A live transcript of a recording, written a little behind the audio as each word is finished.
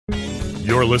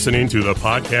You're listening to the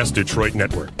Podcast Detroit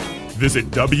Network.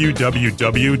 Visit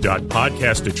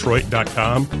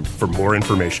www.podcastdetroit.com for more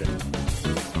information.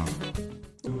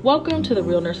 Welcome to the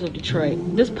Real Nurses of Detroit.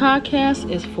 This podcast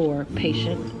is for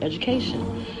patient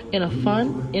education in a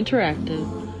fun,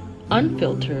 interactive,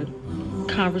 unfiltered,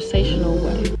 conversational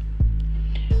way.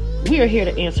 We are here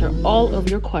to answer all of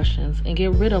your questions and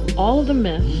get rid of all of the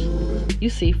myths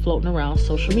you see floating around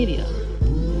social media.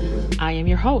 I am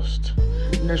your host,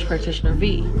 Nurse Practitioner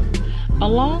V,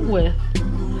 along with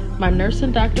my nurse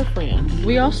and doctor friends.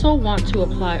 We also want to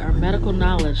apply our medical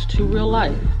knowledge to real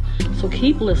life, so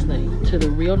keep listening to the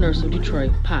Real Nurse of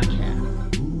Detroit podcast.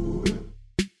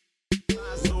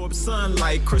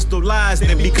 Sunlight crystallized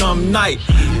and become night,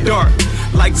 dark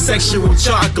like sexual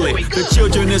chocolate. The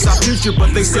children is our future,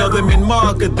 but they sell them and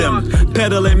market them,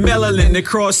 peddling melanin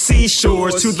across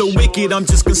seashores. To the wicked, I'm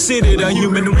just considered a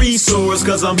human resource,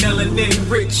 cause I'm melanin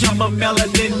rich, I'm a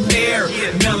melanaire.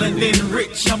 Melanin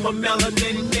rich, I'm a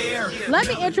melanaire. Let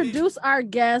me introduce our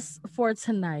guests for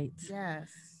tonight. Yes.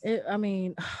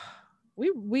 We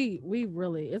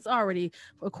really, it's already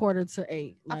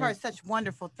 7:45. I've heard such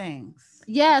wonderful things.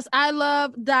 Yes, I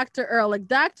love Dr. Ehrlich.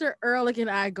 Dr. Ehrlich and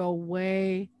I go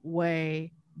way,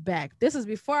 way back. This is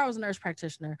before I was a nurse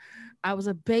practitioner. I was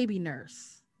a baby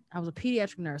nurse. I was a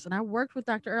pediatric nurse, and I worked with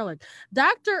Dr. Ehrlich.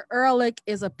 Dr. Ehrlich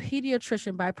is a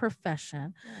pediatrician by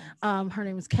profession. Yes. Her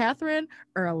name is Catherine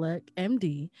Ehrlich,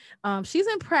 MD. She's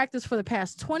in practice for the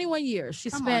past 21 years. She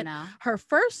spent her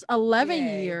first 11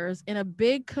 years in a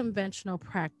big conventional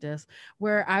practice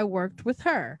where I worked with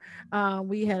her.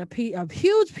 We had a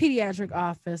huge pediatric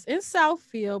office in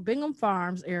Southfield, Bingham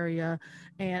Farms area,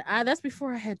 and that's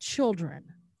before I had children.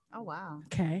 Oh, wow.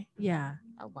 Okay. Yeah.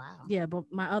 Oh, wow. Yeah, but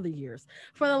my other years.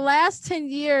 For the last 10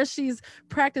 years, she's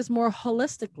practiced more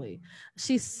holistically.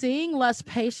 She's seeing less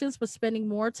patients, but spending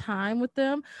more time with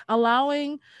them,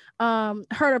 allowing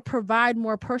her to provide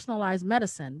more personalized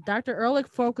medicine. Dr. Ehrlich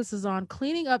focuses on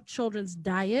cleaning up children's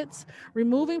diets,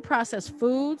 removing processed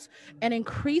foods, and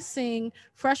increasing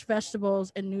fresh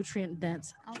vegetables and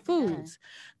nutrient-dense foods.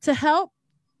 To help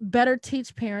better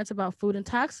teach parents about food and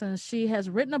toxins, she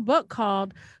has written a book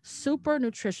called Super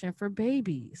Nutrition for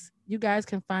Babies. You guys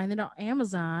can find it on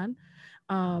Amazon.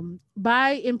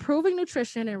 By improving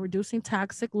nutrition and reducing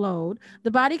toxic load,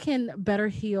 the body can better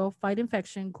heal, fight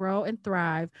infection, grow, and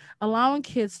thrive, allowing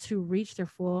kids to reach their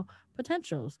full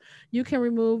potentials. You can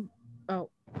remove... I'm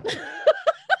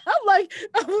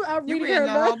reading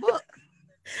her book.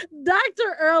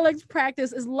 Dr. Ehrlich's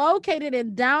practice is located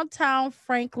in downtown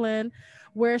Franklin,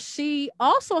 where she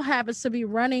also happens to be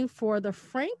running for the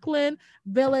Franklin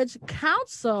Village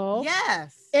Council.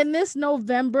 Yes. In this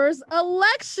November's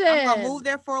election. I'm gonna move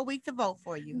there for a week to vote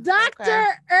for you.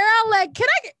 Dr. Ehrlich,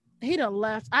 he done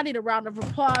left. I need a round of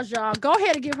applause, y'all. Go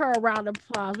ahead and give her a round of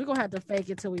applause. We're gonna have to fake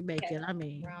it till we make it.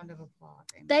 Round of applause.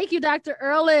 Thank you, Dr.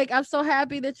 Ehrlich. I'm so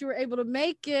happy that you were able to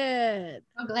make it.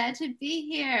 I'm glad to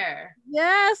be here.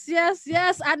 Yes.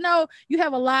 I know you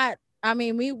have a lot.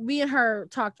 We and her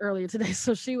talked earlier today,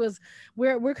 so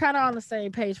we're kind of on the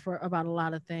same page about a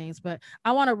lot of things, but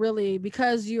I want to really,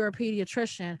 because you're a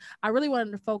pediatrician, I really wanted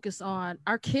to focus on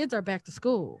our kids are back to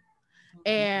school.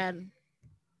 And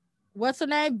what's her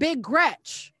name? Big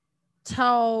Gretch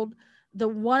told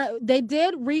they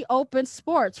did reopen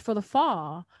sports for the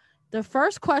fall. The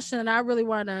first question, and I really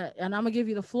want to, and I'm gonna give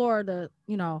you the floor to,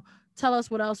 tell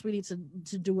us what else we need to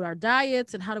do with our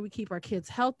diets and how do we keep our kids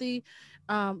healthy.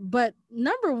 But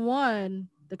number one,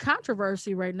 the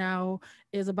controversy right now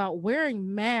is about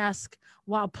wearing masks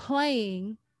while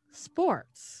playing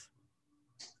sports.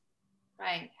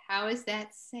 Right. How is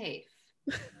that safe?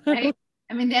 Right?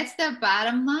 That's the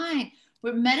bottom line.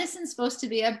 Where medicine's supposed to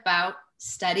be about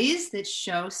studies that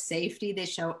show safety, they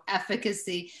show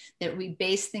efficacy, that we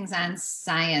base things on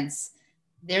science.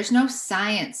 There's no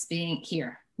science being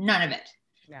here. None of it.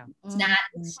 Yeah. It's not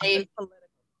safe.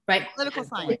 Right. Political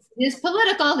science. It is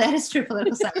political. That is true.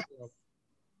 Political science.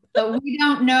 But we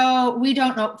don't know.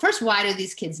 First, why do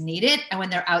these kids need it? And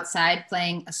when they're outside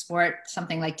playing a sport,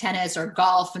 something like tennis or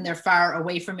golf, and they're far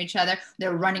away from each other,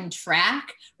 they're running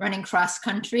track, running cross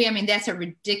country. That's a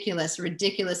ridiculous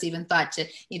even thought to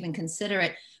even consider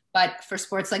it. But for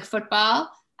sports like football,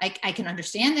 I can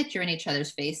understand that you're in each other's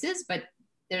faces, but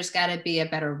there's got to be a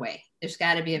better way. There's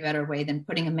got to be a better way than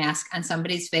putting a mask on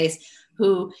somebody's face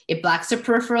who it blocks their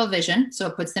peripheral vision, so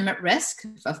it puts them at risk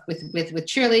with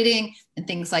cheerleading and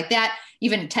things like that.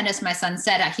 Even tennis, my son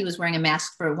said he was wearing a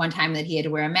mask for one time that he had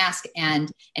to wear a mask,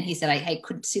 and he said I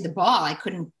couldn't see the ball, I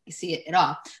couldn't see it at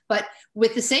all. But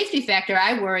with the safety factor,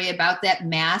 I worry about that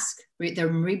mask. They're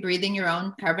rebreathing your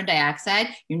own carbon dioxide.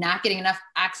 You're not getting enough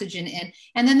oxygen in.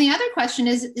 And then the other question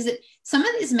is that some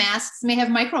of these masks may have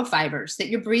microfibers that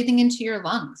you're breathing into your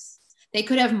lungs. They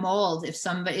could have mold if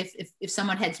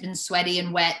someone had been sweaty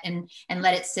and wet and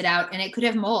let it sit out, and it could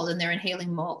have mold and they're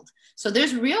inhaling mold. So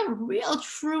there's real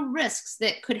true risks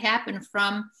that could happen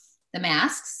from the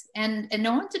masks, and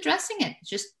no one's addressing it. It's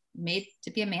just made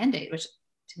to be a mandate, which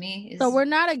to me is. So we're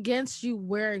not against you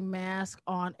wearing masks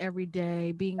on every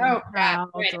day, being in the crowd,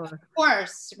 right. or of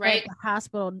course, right, at the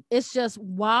hospital. It's just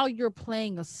while you're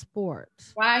playing a sport,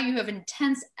 while you have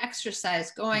intense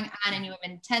exercise going on and you have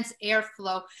intense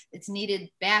airflow that's needed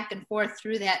back and forth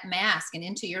through that mask and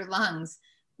into your lungs.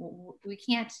 We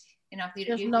can't,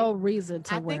 there's no reason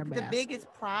to I wear a think mask. the biggest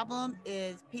problem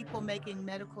is people making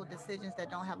medical decisions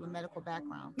that don't have a medical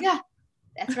background. Yeah,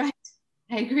 that's right.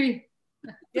 I agree.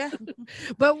 Yeah.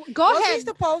 But go ahead. She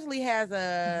supposedly has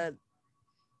a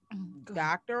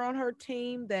doctor on her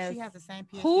team that She has the same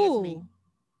PhD as Who? me.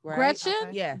 right? Gretchen?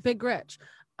 Okay. Yes. Big Gretch.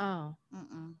 Oh.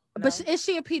 Mm-mm. But is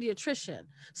she a pediatrician?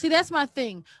 See, that's my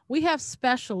thing. We have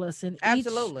specialists in each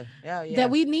Absolutely. Yeah. that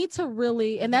we need to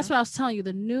really, and that's what I was telling you.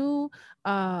 The new,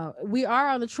 we are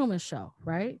on the Truman Show,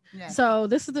 right? Yeah. So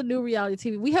this is the new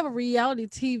reality TV. We have a reality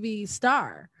TV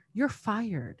star. You're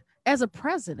fired as a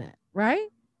president, right?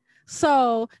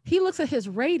 So he looks at his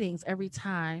ratings every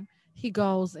time he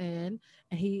goes in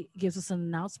and he gives us an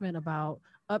announcement about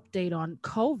update on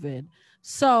COVID.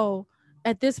 So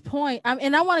at this point,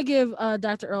 and I want to give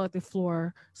Dr. Ehrlich the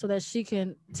floor so that she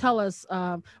can tell us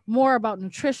more about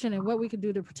nutrition and what we can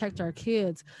do to protect our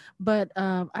kids. But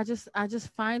I just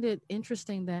find it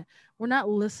interesting that we're not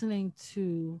listening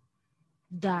to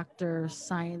doctors,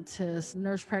 scientists,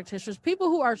 nurse practitioners, people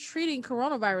who are treating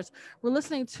coronavirus. We're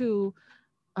listening to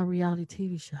a reality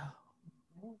TV show.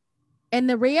 And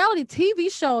the reality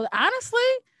TV show, honestly,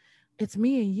 it's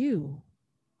me and you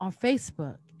on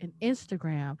Facebook and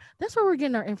Instagram. That's where we're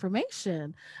getting our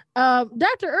information.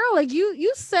 Dr. Ehrlich,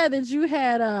 you said that you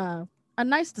had a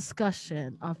nice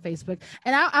discussion on Facebook.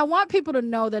 And I want people to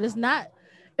know that it's not...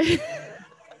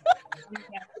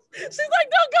 She's like,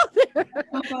 don't go there.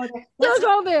 Don't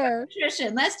go there.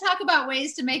 Nutrition. Let's talk about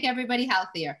ways to make everybody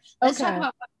healthier. Let's talk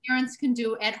about what parents can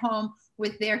do at home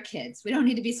with their kids. We don't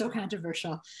need to be so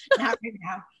controversial. Not right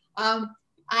now.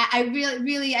 I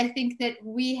really, I think that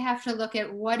we have to look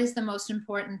at what is the most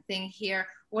important thing here.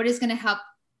 What is going to help?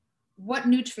 What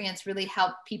nutrients really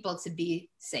help people to be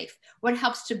safe? What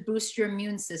helps to boost your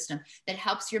immune system? That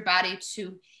helps your body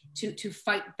to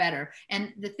fight better.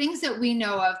 And the things that we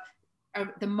know of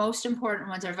are the most important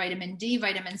ones are vitamin D,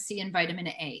 vitamin C, and vitamin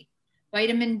A.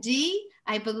 Vitamin D,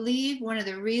 I believe one of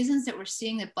the reasons that we're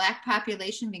seeing the Black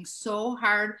population being so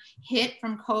hard hit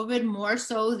from COVID, more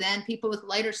so than people with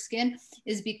lighter skin,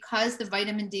 is because the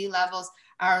vitamin D levels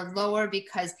are lower,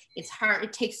 because it's hard.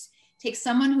 It takes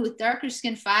someone who with darker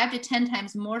skin 5 to 10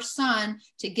 times more sun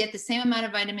to get the same amount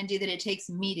of vitamin D that it takes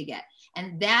me to get.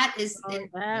 And that is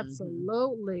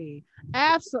absolutely.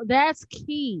 That's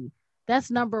key.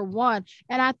 That's number one.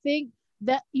 And I think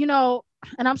that,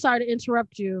 and I'm sorry to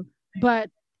interrupt you, but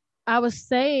I was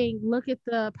saying, look at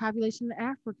the population in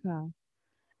Africa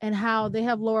and how they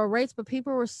have lower rates, but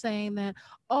people were saying that,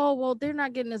 oh, well, they're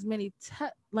not getting as many,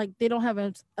 they don't have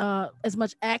as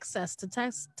much access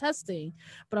to testing.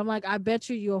 But I'm like, I bet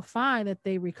you'll find that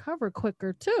they recover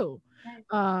quicker too.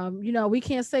 We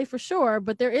can't say for sure,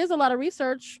 but there is a lot of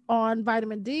research on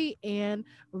vitamin D and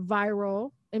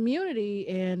viral immunity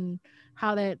and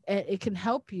how that it can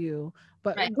help you.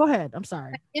 But Go ahead. I'm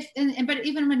sorry. But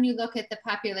even when you look at the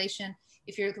population,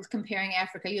 if you're comparing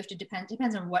Africa, you have to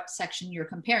depends on what section you're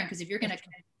comparing. Because if you're going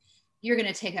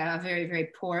to take a very, very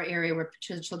poor area where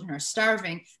children are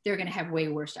starving, they're going to have way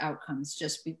worse outcomes.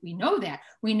 We know that.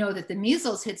 We know that the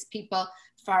measles hits people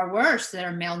far worse that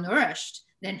are malnourished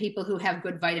than people who have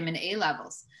good vitamin A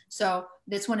levels. So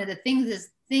that's one of the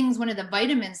one of the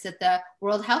vitamins that the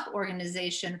World Health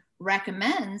Organization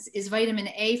recommends is vitamin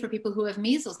A for people who have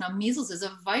measles. Now, measles is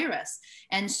a virus.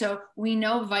 And so we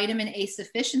know vitamin A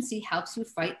sufficiency helps you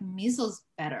fight measles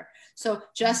better. So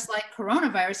just like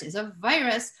coronavirus is a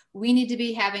virus, we need to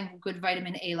be having good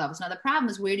vitamin A levels. Now, the problem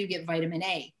is, where do you get vitamin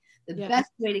A? The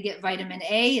best way to get vitamin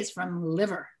A is from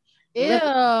liver. Ew.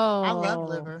 I love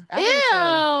liver. Ew.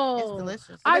 It's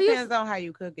delicious. It depends on how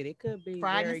you cook it. It could be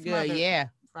Fried very and good. smothered. Yeah.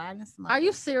 Fried and smothered. Are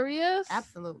you serious?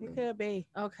 Absolutely. It could be.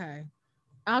 Okay.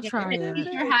 I'll Yeah, try they teach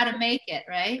it. her how to make it,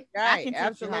 right? I Right, can teach you how to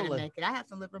absolutely. make it. I have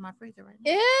some liver in my freezer right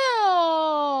now.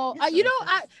 Ew. It's You know,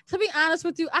 delicious. to be honest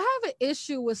with you, I have an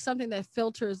issue with something that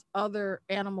filters other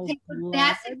animals' blood.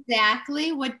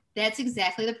 That's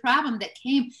exactly the problem that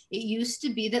came. It used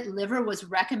to be that liver was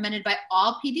recommended by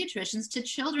all pediatricians to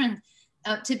children,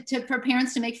 for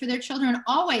parents to make for their children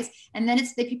always. And then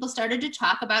people started to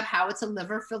talk about how it's a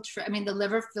liver filter. I mean, the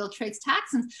liver filtrates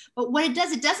toxins, but what it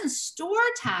doesn't store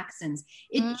toxins.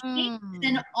 It changes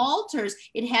and alters.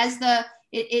 It has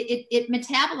it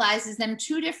metabolizes them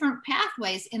 2 different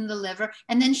pathways in the liver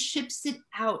and then ships the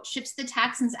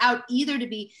toxins out, either to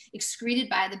be excreted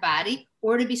by the body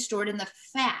or to be stored in the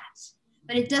fat.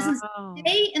 But it doesn't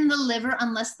stay in the liver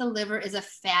unless the liver is a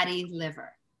fatty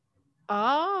liver.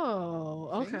 Oh,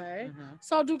 okay. Mhm.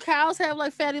 So do cows have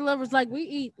like fatty livers? Like we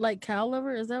eat like cow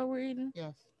liver? Is that what we're eating?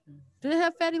 Yes. Do they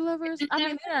have fatty livers? I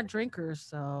mean, they're not drinkers,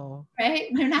 so. Right?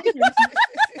 They're not. Moo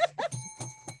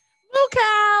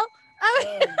cow.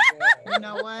 You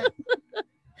know what?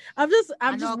 I'm I just know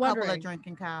a couple wondering. of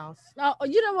drinking cows. Oh,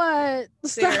 you know what?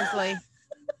 Seriously.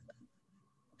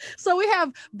 So we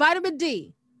have vitamin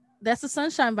D. That's the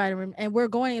sunshine vitamin, and we're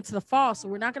going into the fall, so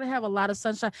we're not going to have a lot of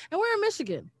sunshine. And we're in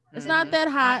Michigan. It's not that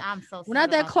hot. I'm so We're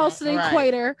not sad that about close to the Right.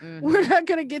 equator. Mhm. We're not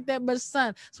going to get that much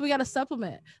sun. So we got to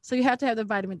supplement. So you have to have the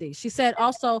vitamin D. She said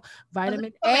also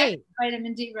vitamin A.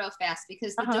 Vitamin D real fast,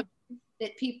 because the dose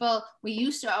that we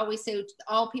used to always say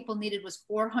all people needed was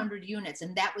 400 units,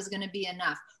 and that was going to be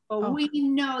enough. But we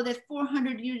know that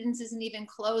 400 units isn't even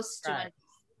close to it.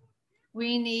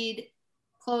 We need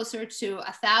closer to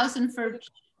 1,000 for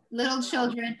little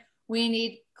children. We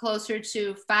need closer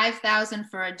to 5,000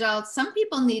 for adults. Some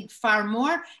people need far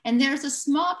more, and there's a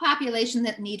small population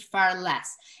that need far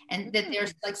less, and that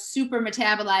there's like super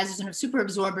metabolizers and super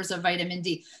absorbers of vitamin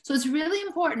D. So it's really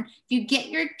important, if you get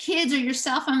your kids or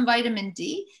yourself on vitamin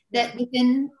D, that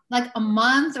within like a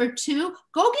month or 2,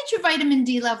 go get your vitamin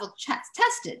D level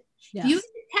tested. Yes. If you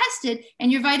get tested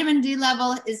and your vitamin D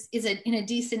level is in a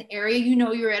decent area, you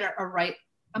know you're at a right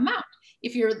amount.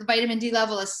 If your vitamin D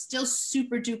level is still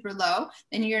super duper low,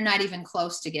 then you're not even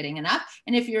close to getting enough.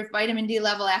 And if your vitamin D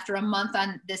level after a month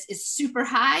on this is super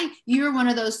high, you're one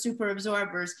of those super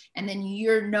absorbers. And then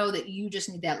you know that you just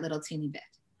need that little teeny bit.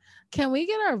 Can we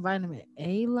get our vitamin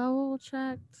A level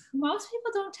checked? Most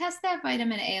people don't test that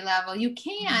vitamin A level. You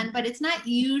can, but it's not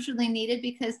usually needed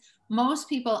because most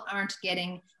people aren't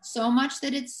getting so much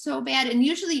that it's so bad. And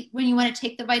usually when you want to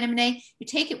take the vitamin A, you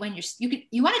take it when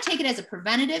you want to take it as a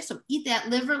preventative. So eat that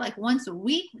liver like once a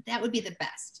week. That would be the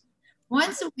best.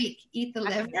 Once a week, eat the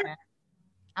liver.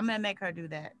 I'm going to make her do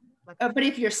that. But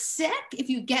if you're sick, if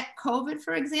you get COVID,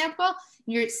 for example,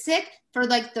 you're sick for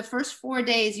like the first 4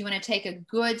 days, you want to take a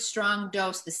good strong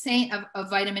dose, the same of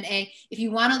vitamin A. If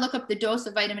you want to look up the dose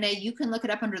of vitamin A, you can look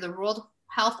it up under the World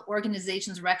Health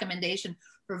Organization's recommendation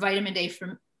for vitamin A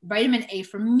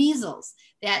for measles.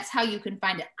 That's how you can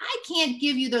find it. I can't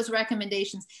give you those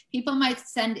recommendations. People might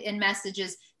send in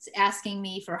messages asking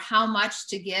me for how much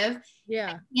to give.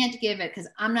 Yeah. I can't give it because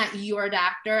I'm not your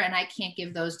doctor and I can't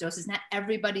give those doses. Not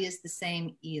everybody is the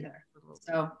same either.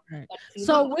 So, right.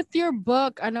 So with your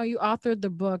book, I know you authored the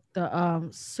book, the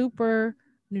Super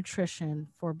Nutrition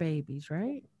for Babies,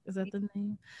 right? Is that the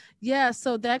name? Yeah.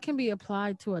 So that can be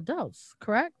applied to adults,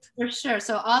 correct? For sure.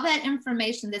 So all that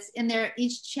information that's in there,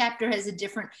 each chapter has a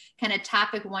different kind of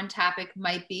topic. One topic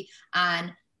might be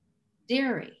on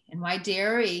dairy and why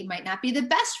dairy might not be the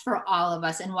best for all of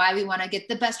us and why we want to get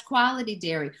the best quality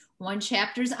dairy. One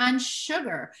chapter's on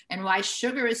sugar and why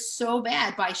sugar is so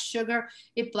bad. Why sugar,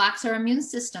 it blocks our immune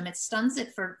system. It stuns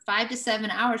it for 5 to 7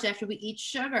 hours after we eat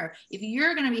sugar. If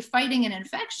you're going to be fighting an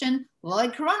infection, well,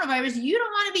 like coronavirus, you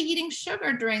don't want to be eating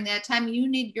sugar during that time. You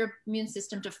need your immune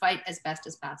system to fight as best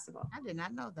as possible. I did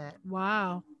not know that.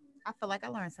 Wow. I feel like I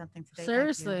learned something today.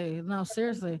 Seriously. No,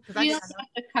 seriously. You don't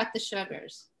have to cut the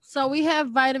sugars. So we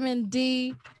have vitamin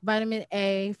D, vitamin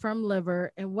A from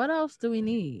liver. And what else do we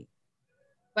need?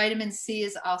 Vitamin C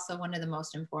is also one of the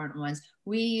most important ones.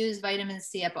 We use vitamin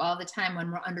C up all the time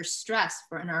when we're under stress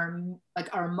for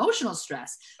our emotional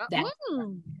stress. That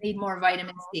need more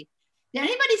vitamin C. Did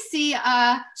anybody see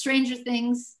Stranger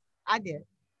Things? I did.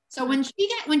 So when she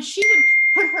would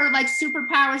put her like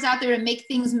superpowers out there and make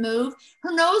things move,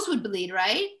 her nose would bleed,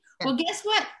 right? Yeah. Well, guess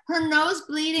what? Her nose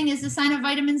bleeding is a sign of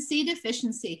vitamin C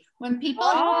deficiency. When people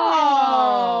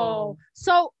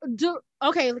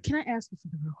okay, can I ask you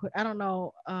something real quick? I don't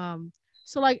know.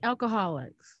 So like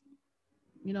alcoholics,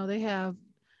 they have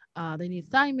they need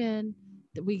thiamine.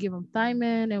 We give them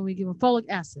thiamine and we give them folic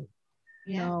acid.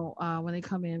 When they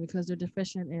come in because they're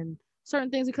deficient in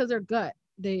certain things because their gut.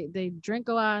 They drink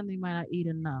a lot and they might not eat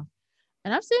enough.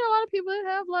 And I've seen a lot of people that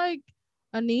have like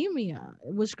anemia,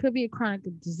 which could be a chronic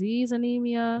disease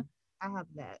anemia. I have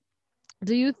that.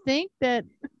 Do you think that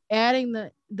adding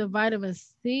the vitamin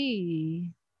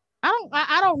C,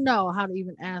 I don't know how to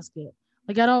even ask it.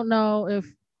 Like I don't know if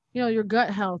your gut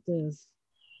health is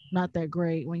not that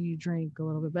great when you drink a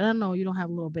little bit, but I know you don't have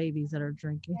little babies that are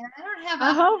drinking. And I don't have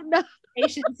I hope not.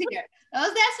 patients here.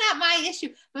 Oh, that's not my issue.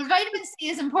 But vitamin C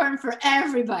is important for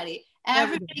everybody.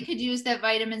 Everybody could use that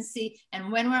vitamin C.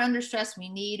 And when we're under stress, we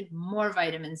need more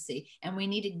vitamin C. And we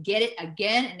need to get it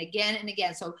again and again and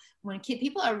again. So when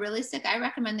people are really sick, I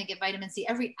recommend they get vitamin C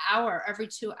every hour, every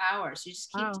 2 hours. You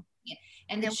just keep taking it.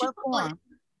 And the chewable,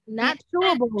 not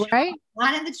chewable, right?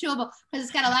 Not in the chewable, because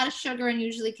it's got a lot of sugar and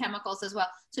usually chemicals as well.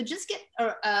 So just get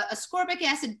a ascorbic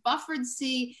acid buffered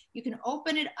C. You can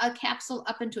open a capsule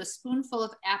up into a spoonful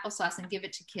of applesauce and give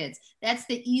it to kids. That's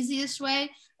the easiest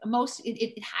way.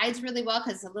 It hides really well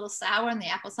because it's a little sour and the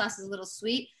applesauce is a little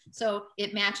sweet. So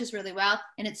it matches really well.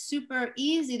 And it's super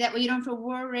easy. That way you don't have to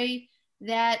worry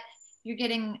that you're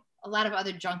getting a lot of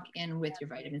other junk in with your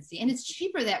vitamin C. And it's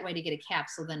cheaper that way to get a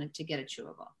capsule than to get a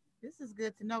chewable. This is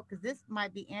good to know, because this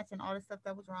might be answering all the stuff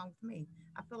that was wrong with me.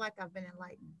 I feel like I've been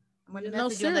enlightened. I'm going to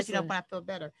message you and let you know when I feel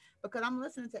better, because I'm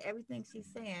listening to everything she's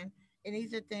saying. And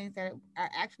these are things that are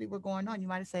actually were going on. You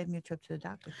might have saved me a trip to the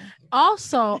doctor.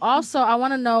 Also, I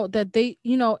want to know that they,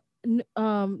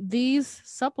 these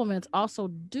supplements also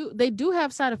do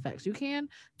have side effects. You can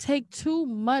take too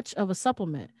much of a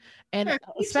supplement, and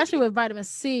especially with vitamin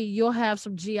C, you'll have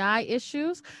some GI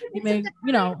issues. You may,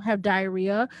 have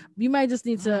diarrhea. You may just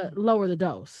need to lower the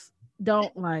dose.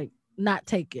 Don't not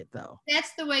take it though.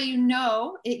 That's the way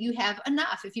you have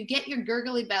enough. If you get your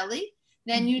gurgly belly,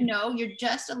 then you're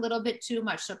just a little bit too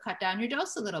much. So cut down your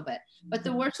dose a little bit. But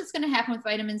the worst that's going to happen with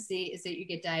vitamin C is that you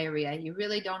get diarrhea. You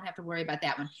really don't have to worry about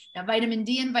that one. Now, vitamin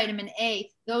D and vitamin A,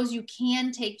 those you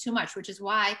can take too much, which is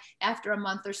why after a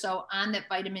month or so on that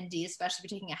vitamin D, especially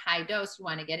if you're taking a high dose, you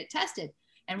want to get it tested.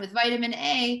 And with vitamin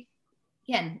A,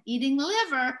 again, eating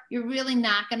liver, you're really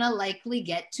not going to likely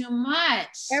get too much.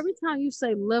 Every time you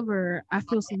say liver, I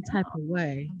feel some type of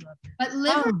way. But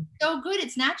liver is so good.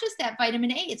 It's not just that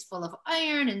vitamin A. It's full of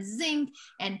iron and zinc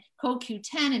and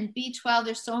CoQ10 and B12.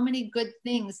 There's so many good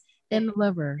things. In the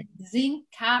liver. Zinc,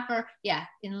 copper. Yeah,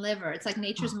 in liver. It's like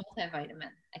nature's multivitamin.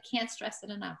 I can't stress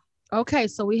it enough. Okay,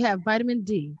 so we have vitamin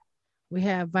D. We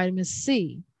have vitamin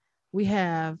C. We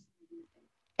have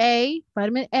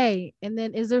vitamin A, and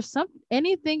then is there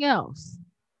anything else?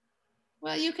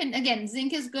 Well, you can, again,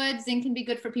 zinc is good. Zinc can be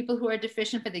good for people who are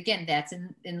deficient, but again, that's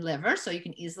in liver, so you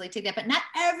can easily take that. But not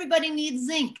everybody needs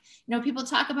zinc. People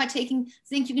talk about taking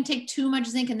zinc. You can take too much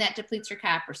zinc, and that depletes your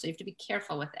copper, so you have to be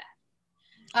careful with that.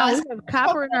 We have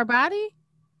copper in our body?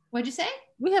 What'd you say?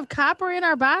 We have copper in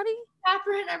our body?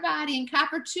 Copper in our body, and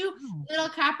copper too. Little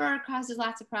copper causes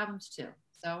lots of problems too.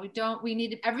 So we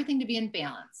need everything to be in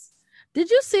balance. Did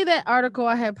you see that article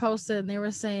I had posted? And they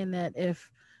were saying that if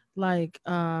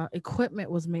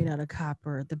equipment was made out of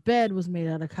copper, the bed was made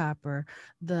out of copper,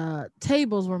 the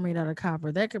tables were made out of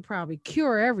copper, that could probably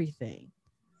cure everything.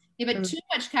 Yeah, but too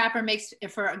much copper makes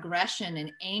for aggression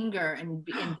and anger and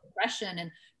depression.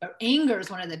 And anger is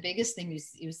one of the biggest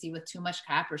things you see with too much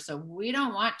copper. So we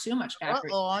don't want too much copper.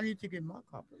 I need to get my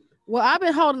copper. Well, I've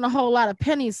been holding a whole lot of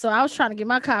pennies, so I was trying to get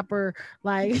my copper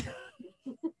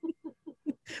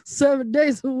 7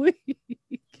 days a week.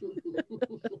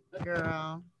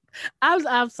 Girl,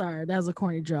 I'm sorry, that was a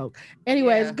corny joke.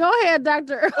 Anyways, Go ahead,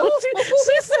 Dr. Earl.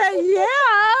 She said,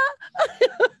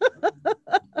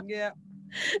 yeah.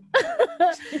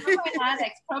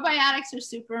 Probiotics are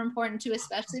super important too,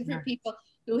 especially for people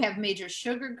who have major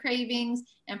sugar cravings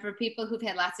and for people who've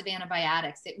had lots of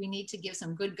antibiotics. That we need to give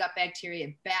some good gut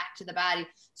bacteria back to the body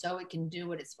so it can do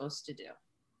what it's supposed to do.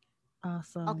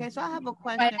 Awesome. Okay, so I have a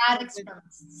question.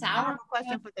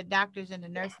 For the doctors and the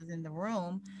nurses in the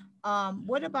room.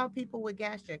 What about people with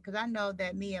gastric? Because I know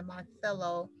that me and my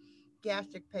fellow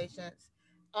gastric patients,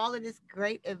 all of this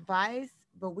great advice,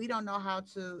 but we don't know how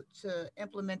to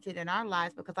implement it in our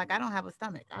lives because, I don't have a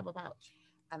stomach. I have a pouch.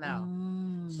 I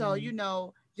know. So,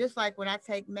 just like when I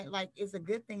take, it's a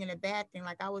good thing and a bad thing.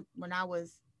 When I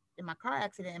was in my car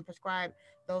accident and prescribed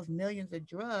those millions of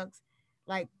drugs,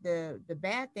 the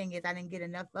bad thing is I didn't get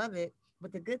enough of it,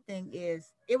 but the good thing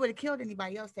is it would have killed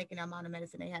anybody else taking the amount of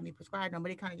medicine they had me prescribed on,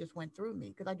 but it kind of just went through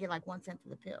me because I get 1 cent to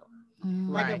the pill.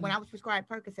 When I was prescribed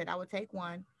Percocet, I would take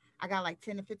one. I got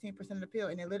 10 to 15% of the pill,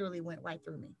 and it literally went right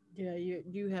through me. Yeah,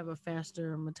 you have a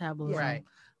faster metabolism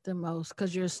than most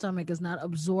because your stomach is not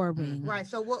absorbing. Right.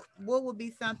 So what would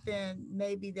be something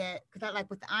maybe that, because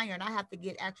with the iron, I have to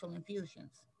get actual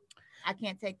infusions. I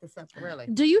can't take the supplement. Really?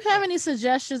 Do you have any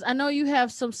suggestions? I know you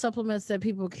have some supplements that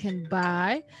people can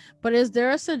buy, but is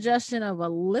there a suggestion of a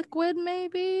liquid,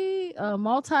 maybe a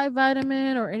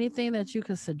multivitamin or anything that you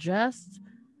could suggest?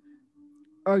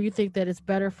 Or you think that it's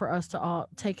better for us to all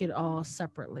take it all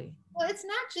separately? Well, it's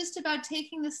not just about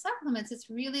taking the supplements. It's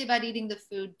really about eating the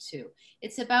food too.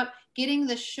 It's about getting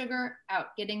the sugar out,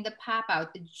 getting the pop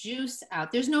out, the juice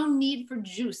out. There's no need for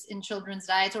juice in children's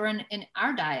diets or in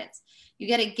our diets. You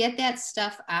got to get that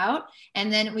stuff out,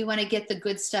 and then we want to get the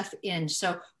good stuff in.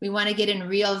 So we want to get in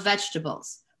real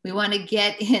vegetables. We want to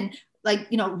get in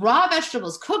raw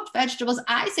vegetables, cooked vegetables.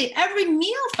 I say every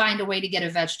meal, find a way to get a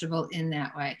vegetable in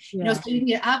that way. Yeah. So you can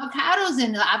get avocados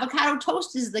in. Avocado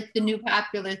toast is like the new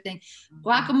popular thing.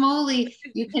 Guacamole,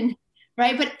 you can,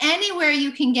 right? But anywhere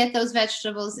you can get those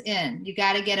vegetables in, you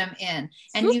got to get them in.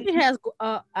 And Sushi has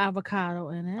avocado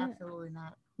in it. Absolutely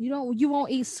not. You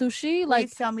won't eat sushi? Like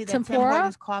Please tell me that tempura? Tim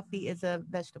Hortons coffee is a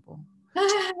vegetable.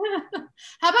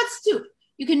 how about soup?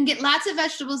 You can get lots of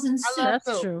vegetables in soup.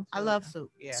 That's true. I love soup.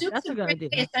 Yeah. Soup's That's a good great idea.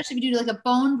 way, especially if you do like a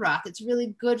bone broth. It's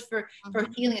really good for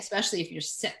healing, especially if you're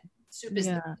sick. Soup is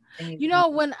Yeah. the thing. You know,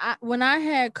 when I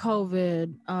had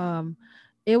COVID,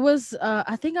 it was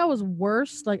I think I was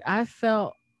worse. Like I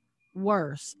felt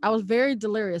worse. I was very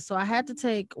delirious. So I had to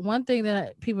take one thing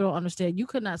that people don't understand. You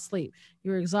could not sleep.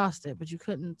 You were exhausted, but you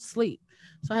couldn't sleep.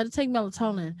 So I had to take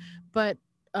melatonin. But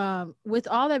with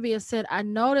all that being said, I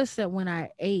noticed that when I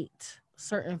ate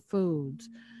certain foods,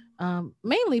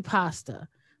 mainly pasta.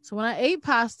 So when I ate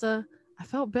pasta, I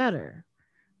felt better.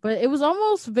 But it was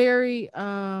almost very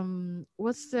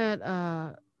what's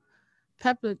that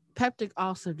peptic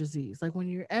ulcer disease. Like when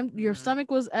your stomach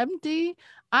was empty,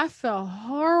 I felt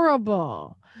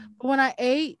horrible. But when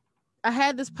I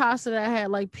had this pasta that had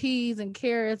like peas and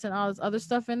carrots and all this other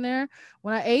stuff in there.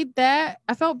 When I ate that,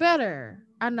 I felt better.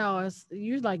 I know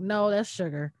you're like, no, that's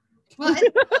sugar. Well,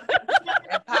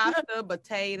 And pasta,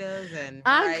 potatoes, and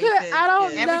I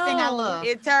don't know. Everything I love.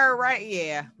 It turned right.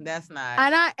 Yeah, that's not.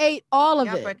 And I ate all of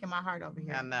Y'all it. breaking my heart over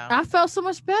here. I know. I felt so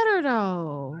much better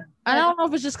though. I don't know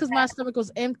if it's just because my stomach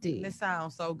was empty. This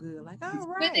sounds so good. Like, all it's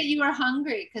good right. that you are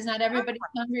hungry because not everybody's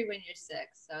hungry when you're sick.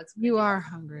 So it's good You that are you're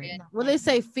hungry. Yeah. What do they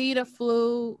say? Feed a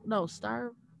flu? No,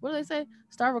 starve. What do they say?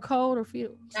 Starve a cold or feed?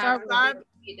 Starve.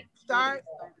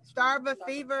 Starve a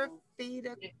fever, feed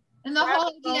a. And the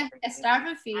whole idea of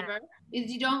starve fever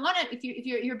is you don't want to, if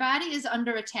your body is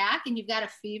under attack and you've got a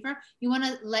fever, you want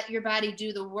to let your body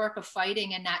do the work of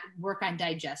fighting and not work on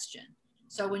digestion.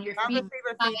 So when you're Starve a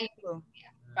fever, feed a flu.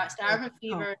 starve a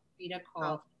fever, feed a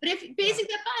cold. But if basically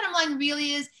the bottom line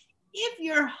really is, if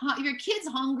your kid's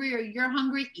hungry or you're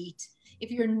hungry, eat. If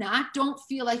you're not, don't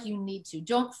feel like you need to.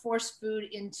 Don't force food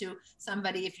into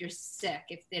somebody if you're sick,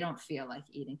 if they don't feel like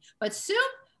eating. But soup,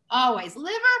 always.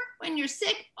 Liver, when you're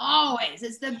sick, always.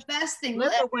 It's the best thing.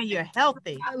 Liver when you're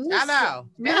healthy. I know.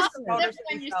 Liver Motor when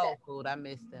City you're soul sick. food. I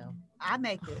miss them. I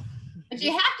make it. But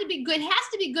you have to be good. It has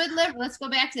to be good liver. Let's go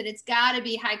back to it. It's got to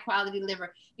be high quality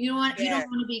liver. You don't want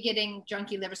to be getting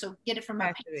junky liver. So get it from a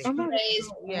Has to be.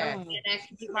 raised. Yeah.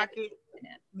 Meat market.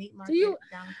 Meat market. Do you,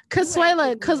 down-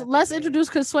 Consuela? Because let's introduce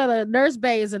Consuela. Nurse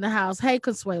Bay is in the house. Hey,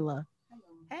 Consuela.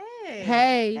 Hey.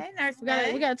 Hey. Hey, Nurse We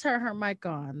Bay. gotta turn her mic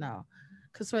on now.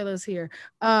 Consuela's here.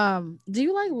 Do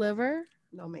you like liver?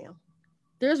 No, ma'am.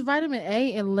 There's vitamin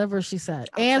A in liver, she said,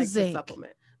 I'll and take the zinc.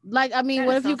 supplement. Like, I mean, That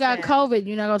what is if you so got sad. COVID?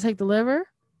 You're not gonna take the liver?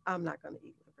 I'm not going to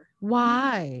eat liver.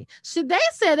 Why? They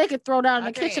said they could throw down in the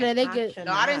I kitchen can't. and they I get. can-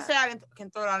 No, I didn't say I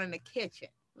can throw it on in the kitchen.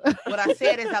 What I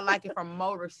said is I like it from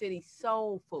Motor City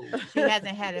Soul Food. She hasn't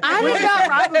had it. I Which didn't is know.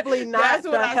 probably not That's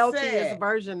what the I healthiest said.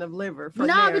 version of liver. From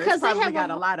No, there. because it's they probably have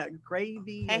got a- a lot of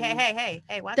gravy.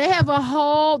 Hey. Watch They out.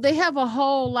 have a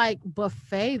whole like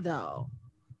buffet though.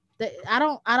 I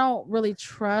don't really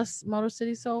trust Motor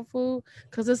City Soul Food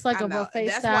because it's like I a know. buffet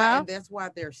That's style. That's why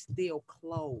they're still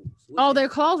closed. Oh, they're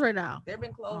closed right now. They've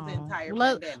been closed the Oh. entire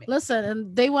Let- pandemic. Listen,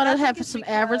 and they want I to think have it's some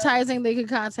because- advertising. They can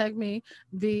contact me,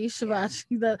 V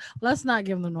Shivachi. Let's not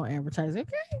give them no advertising.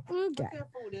 Okay. Their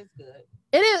food is good.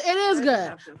 It is good,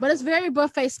 That's but it's very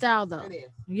buffet style though. It is.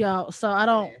 Yo, so I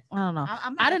don't know.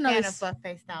 I'm I not didn't a know fan this- of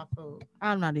buffet style food.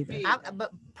 I'm not either. Yeah.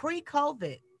 But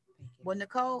pre-COVID, well,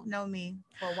 Nicole know me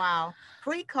for a while.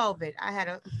 Pre-COVID, I had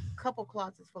a couple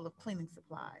closets full of cleaning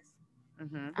supplies.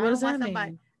 Mm-hmm. I What don't does that want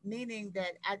somebody- mean? Meaning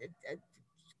that I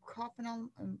coughing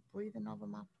on and breathing over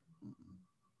my.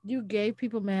 You gave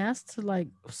people masks to like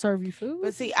serve you food.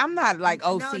 But see, I'm not like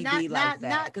No, OCD not- like not- that.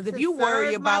 not Because if to you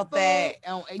worry serve my about that,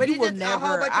 But you it's will just a whole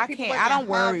never. bunch of I people can't. I wasn't don't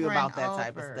worry hovering about that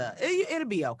type of over. stuff. It'll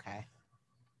be okay.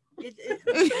 It-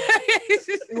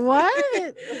 What?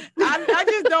 I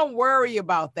just don't don't worry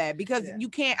about that because you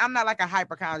can't. I'm not like a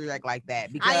hypochondriac like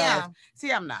that. Because I am.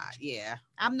 See, I'm not. Yeah.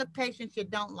 I'm the patient you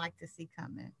don't like to see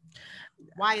coming.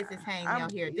 Why is this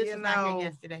hangnail here? This was not here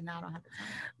yesterday. Now I don't have the time.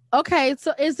 Okay,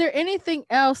 so is there anything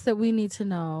else that we need to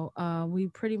know? We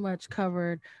pretty much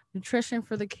covered nutrition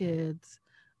for the kids.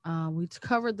 We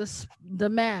covered the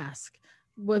mask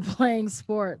with playing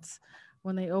sports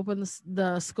when they open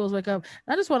the schools back up.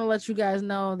 I just want to let you guys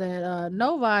know that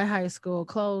Novi High School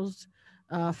closed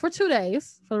for 2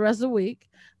 days for the rest of the week.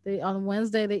 On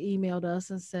Wednesday, they emailed us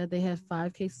and said they had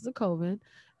 5 cases of COVID.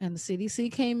 And the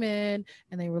CDC came in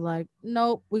and they were like,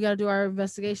 nope, we got to do our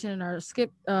investigation and our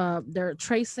their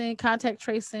contact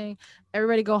tracing.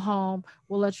 Everybody go home.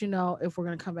 We'll let you know if we're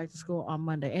going to come back to school on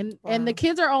Monday. And the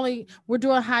kids we're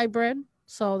doing hybrid.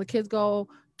 So the kids go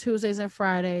Tuesdays and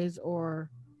Fridays,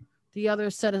 or the other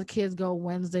set of kids go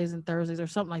Wednesdays and Thursdays or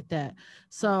something like that.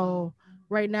 So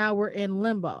right now we're in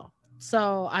limbo.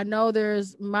 So I know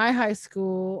there's my high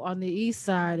school on the east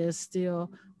side is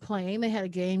still playing. They had a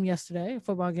game yesterday, a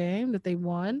football game that they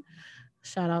won.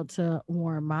 Shout out to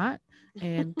Warren Mott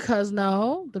and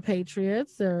Cuzno, the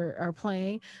Patriots are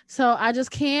playing. So I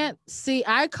just can't see.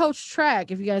 I coach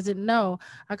track. If you guys didn't know,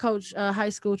 I coach high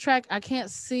school track. I can't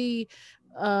see.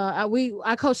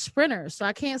 I coach sprinters, so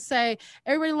I can't say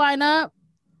everybody line up.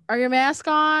 Are your mask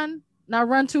on? Now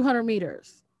run 200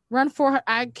 meters. Run 400.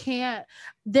 I can't.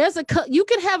 You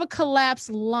can have a collapsed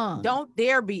lung. Don't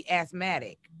dare be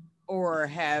asthmatic or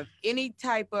have any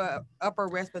type of upper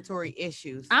respiratory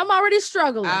issues. I'm already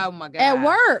struggling. Oh my God. At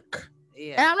work.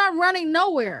 Yeah. And I'm not running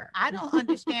nowhere. I don't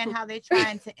understand how they're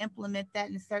trying to implement that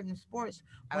in certain sports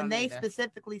when they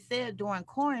specifically said during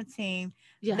quarantine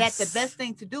that the best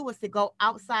thing to do was to go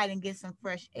outside and get some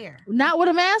fresh air. Not with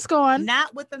a mask on.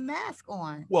 Not with a mask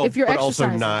on. Well, if you're but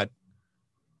exercising. also not.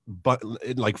 But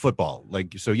like football,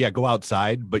 go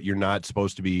outside, but you're not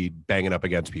supposed to be banging up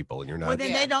against people, and you're not. Well,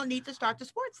 then they don't need to start the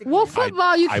sports again. Well,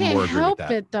 football you I can't more agree with help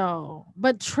that. it though,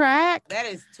 but track That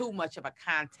is too much of a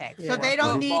contact. So they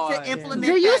don't need to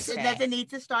implement Do you- that. It doesn't need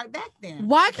to start back then.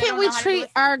 Why If they can't don't we know how to do treat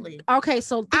it our safely. okay?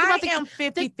 So think I about am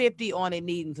 50-50 on it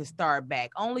needing to start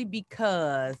back, only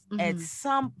because at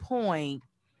some point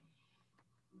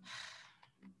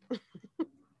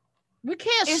we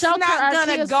can't it's shelter not our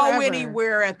gonna kids go forever.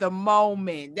 anywhere at the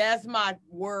moment. That's my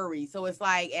worry. So it's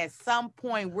like at some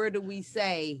point, where do we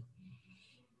say?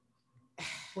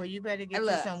 Well, you better get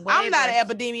Look, you some waivers. I'm not an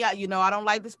epidemiologist. I don't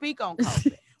like to speak on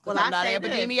COVID. Well, I'm I not an say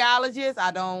this. epidemiologist. I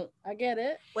don't. I get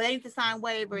it. Well, they need to sign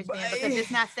waivers then because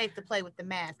it's not safe to play with the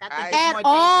mask. I think At it's more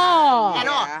all.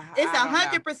 dangerous. At all. Yeah, It's I don't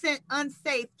know. 100%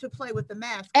 unsafe to play with the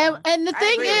mask. And on. and the I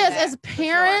thing agree is, with that, as for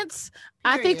parents,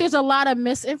 I think Period. there's a lot of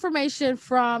misinformation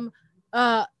from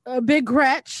Big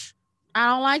Gretch. I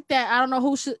don't like that. I don't know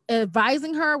who should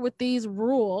advising her with these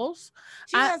rules.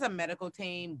 She has a medical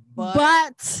team, but, But I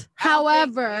don't think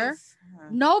however, it's-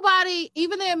 nobody,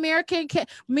 even the American,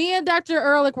 me and Dr.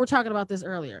 Ehrlich were talking about this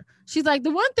earlier. She's like,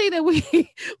 the one thing that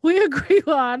we agree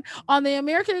on the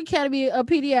American Academy of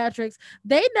Pediatrics,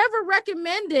 they never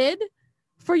recommended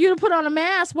for you to put on a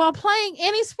mask while playing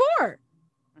any sport.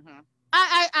 Mhm.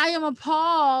 I am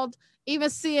appalled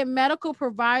even seeing medical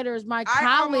providers, my I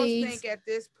almost colleagues. think at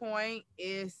this point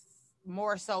is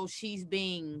more so she's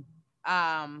being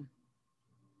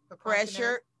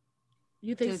pressured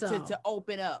You think so? to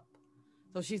open up.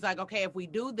 So she's like, okay, if we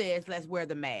do this, let's wear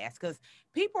the mask because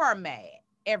people are mad.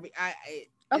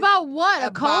 About what?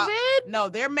 about- COVID? No,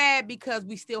 they're mad because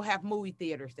we still have movie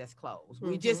theaters that's closed.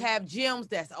 We just have gyms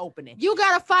that's opening. You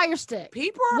got a fire stick.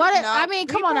 People are What? no, I mean,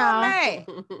 come people on are now. mad.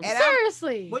 And I'm-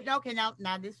 Seriously. But okay, now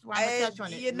this is why I'm gonna touch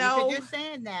on it. you know- Because you're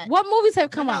saying that. What movies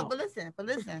have come No, out? But listen.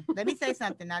 Let me say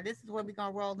something. Now this is where we're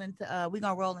gonna roll into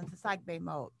psych bay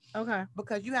mode Okay.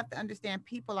 because you have to understand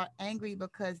people are angry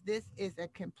because this is a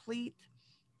complete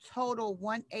total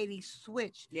 180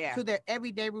 switch Yeah. to their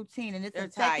everyday routine and it's They're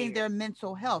affecting tired. their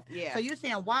mental health. Yeah. So you're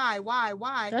saying why?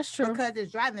 That's true. Because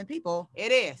it's driving people.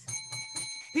 It is.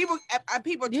 People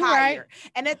You're right. tired.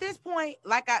 And at this point,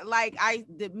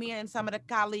 me and some of the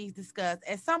colleagues discussed,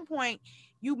 at some point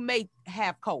you may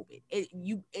have COVID.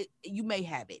 You may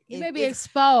have it. You may be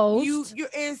exposed.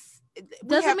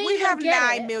 Doesn't mean we you have get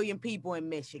 9 it. million people in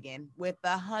Michigan with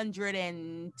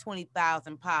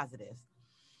 120,000 positives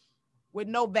with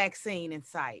no vaccine in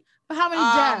sight. But how many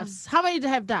deaths? How many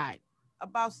have died?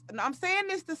 I'm saying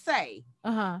this to say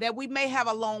Uh-huh. that we may have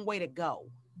a long way to go.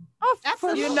 Oh, for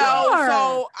Absolutely. You sure. know,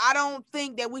 so I don't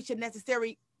think that we should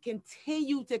necessarily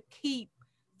continue to keep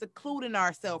secluding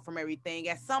ourselves from everything.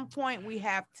 At some point, we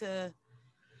have to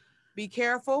be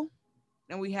careful,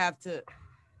 and we have to.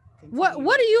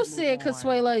 What do you see,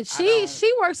 Consuela?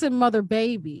 She works in Mother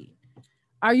Baby.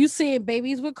 Are you seeing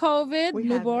babies with COVID,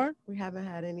 newborn? We haven't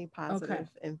had any positive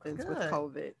infants with Good.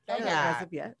 COVID Thank as God.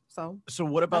 of yet. So So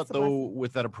what about That's a blessing. though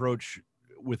with that approach,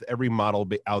 with every model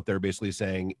out there basically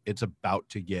saying it's about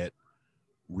to get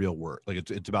real worse, like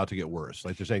it's about to get worse.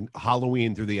 Like they're saying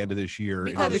Halloween through the end of this year.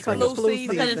 Because it's because flu it's flu season.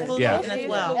 season. Because it's flu Yeah. season as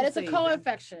well. And it's a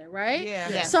co-infection, right? Yeah.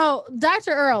 Yeah. So,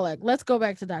 Dr. Ehrlich, let's go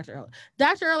back to Dr. Ehrlich.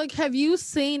 Dr. Ehrlich, have you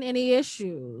seen any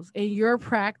issues in your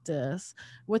practice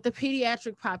with the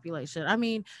pediatric population? I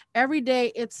mean, every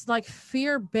day it's like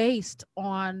fear-based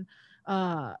on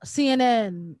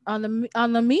CNN, on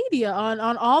the media,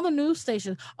 on all the news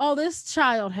stations. Oh, this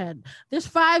child there's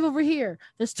 5 over here,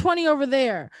 there's 20 over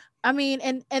there. I mean,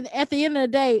 and at the end of the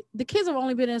day, the kids have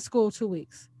only been in school 2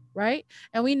 weeks, right?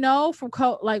 And we know from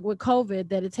like with COVID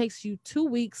that it takes you 2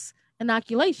 weeks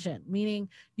inoculation, meaning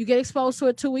you get exposed to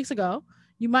it 2 weeks ago,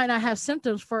 you might not have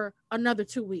symptoms for another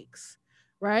 2 weeks,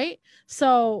 right?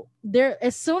 So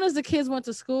as soon as the kids went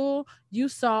to school, you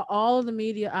saw all of the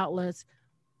media outlets.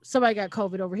 Somebody got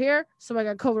COVID over here. Somebody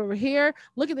got COVID over here.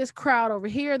 Look at this crowd over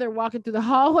here. They're walking through the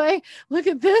hallway. Look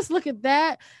at this. Look at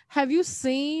that. Have you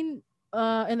seen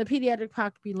in the pediatric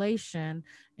population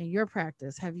in your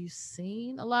practice, have you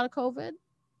seen a lot of COVID?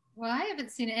 Well, I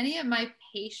haven't seen any of my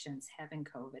patients having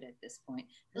COVID at this point.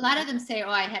 A lot of them say, oh,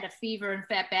 I had a fever and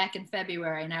back in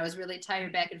February, and I was really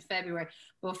tired back in February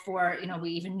before, we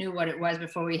even knew what it was,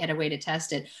 before we had a way to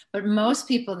test it. But most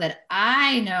people that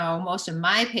I know, most of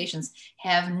my patients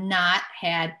have not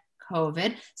had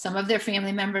COVID. Some of their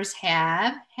family members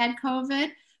have had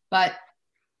COVID, but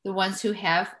the ones who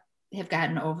have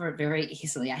gotten over it very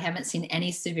easily. I haven't seen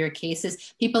any severe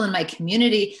cases. People in my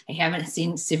community, I haven't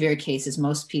seen severe cases.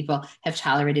 Most people have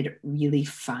tolerated it really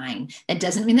fine. That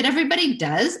doesn't mean that everybody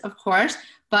does, of course,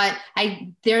 but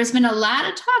there's been a lot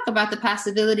of talk about the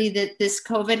possibility that this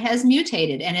COVID has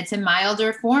mutated and it's a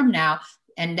milder form now.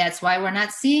 And that's why we're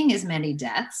not seeing as many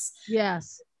deaths.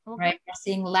 Yes. Right? We're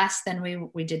seeing less than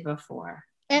we did before.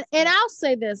 And I'll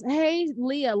say this. Hey,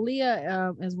 Leah.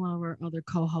 Leah is one of our other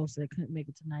co-hosts that couldn't make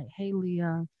it tonight. Hey,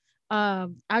 Leah.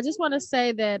 I just want to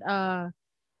say that,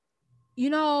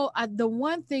 the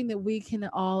one thing that we can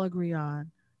all agree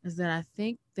on is that I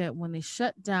think that when they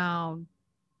shut down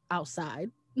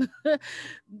outside,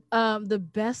 the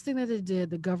best thing that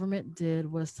the government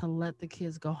did, was to let the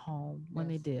kids go home when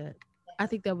they did. I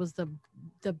think that was the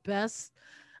best.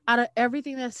 Out of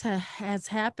everything that has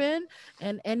happened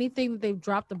and anything that they've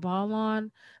dropped the ball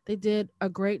on, they did a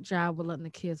great job with letting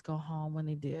the kids go home when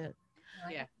they did.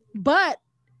 Yeah. But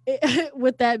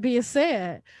with that being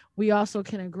said, we also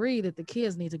can agree that the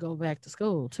kids need to go back to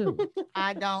school too.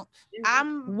 I don't.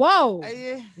 Whoa.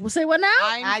 I'm We'll say what now?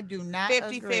 I do not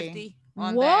 50-50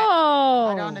 on Whoa.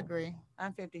 that. I don't agree.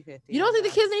 I'm 50-50. You don't think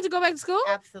the kids need to go back to school?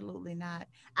 Absolutely not.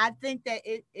 I think that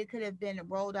it could have been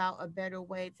rolled out a better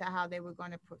way to how they were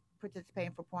going to participate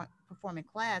and perform in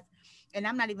class. And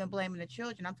I'm not even blaming the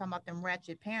children. I'm talking about them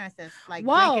ratchet parents that's like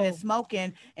drinking and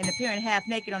smoking and appearing half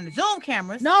naked on the Zoom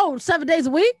cameras. No, 7 days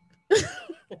a week.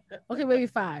 Okay, maybe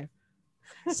 5.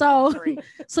 So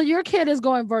your kid is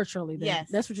going virtually then. Yes.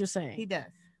 That's what you're saying. He does.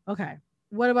 Okay.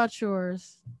 What about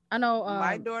yours? I know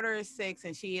my daughter is 6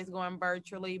 and she is going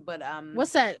virtually, but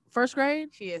what's that? First grade?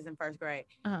 She is in first grade.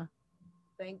 Uh-huh.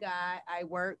 Thank God I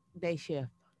work day shift.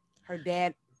 Her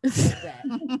dad does that.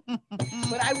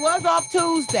 But I was off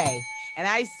Tuesday and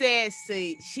I said,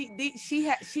 see,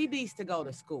 she needs to go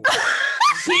to school.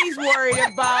 She's worried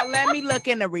about, let me look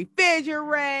in the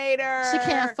refrigerator. She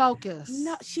can't focus.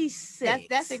 No, she's 6.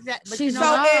 That's exactly. She's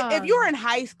So if you're in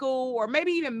high school or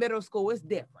maybe even middle school, it's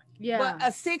different. Yeah. But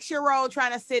a 6-year-old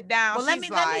trying to sit down. Well, let me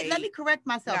correct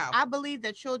myself. No. I believe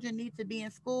that children need to be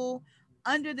in school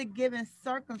under the given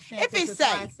circumstances. If it's is what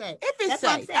I safe. say. If it's That's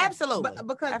what I'm safe, saying. absolutely.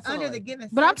 Because Absolutely. under the given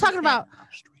But I'm talking about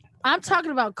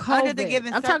COVID. Under the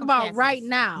given I'm talking about circumstances. right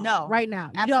now. No, right now.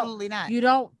 absolutely not. You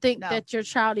don't think No. that your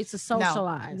child needs to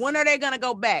socialize? When are they gonna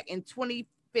go back? In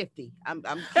 2050? I'm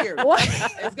curious. What?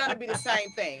 It's gonna be the same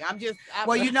thing.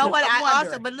 Well, you know what? I'm I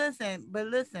also, wondering. but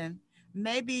listen,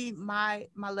 maybe my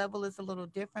level is a little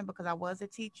different because I was a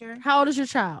teacher. How old is your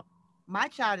child? My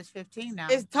child is 15 now.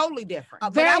 It's totally different.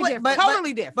 But Very I would- different.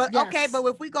 Totally different. But Yes. okay, but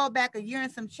if we go back a year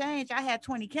and some change, I had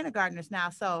 20 kindergartners now,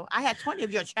 so I had 20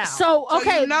 of your child. So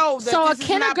okay, you know that so a this is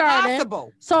not kindergarten.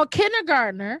 possible. So a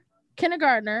kindergartner.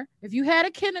 If you had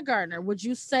a kindergartner, would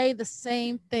you say the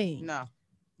same thing? No.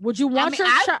 Would you want your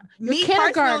me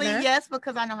kindergartner? personally, yes,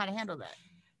 because I know how to handle that.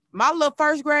 My little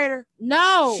first grader,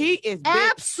 No, she is big.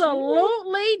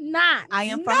 absolutely not. I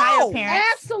am for No. higher parents.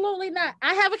 Absolutely not.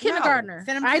 I have a kindergartner.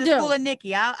 Send them to I the do. school of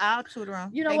Nikki. I'll tutor them.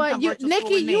 You know what,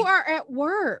 Nikki, you are at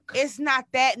work. It's not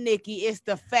that, Nikki. It's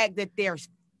the fact that there's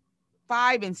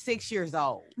 5 and 6 years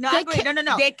old. No, I agree.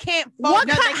 No. They can't What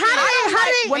focus. kind- how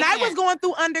do they- When I was going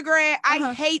through undergrad, Uh-huh.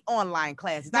 I hate online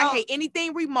classes. No. I hate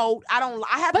anything remote. I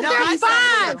have But to they're be five.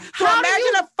 somewhere. So How do imagine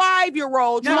you- a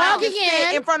 5-year-old No, trying to logging sit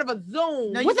in in front of a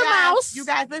Zoom. No, with you a guys- mouse. You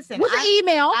guys, listen. with an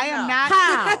email. I am not.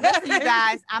 How? Listen, you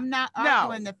guys, I'm not No.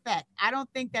 arguing the fact. I don't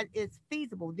think that it's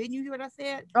feasible. Didn't you hear what I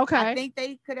said? Okay. I think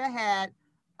they could have had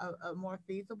a more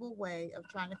feasible way of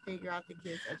trying to figure out the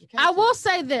kids' education. I will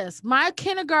say this: my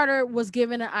kindergartner was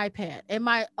given an iPad, and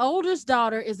my oldest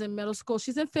daughter is in middle school.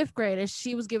 She's in 5th grade, and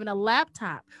she was given a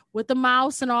laptop with the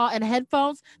mouse and all, and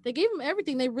headphones. They gave them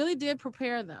everything. They really did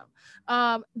prepare them.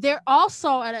 They're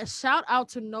also at a shout out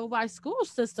to Novi School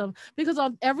System, because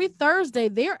on every Thursday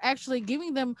they're actually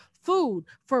giving them food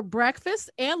for breakfast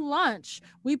and lunch.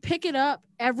 We pick it up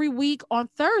every week on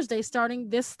Thursday,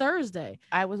 starting this Thursday.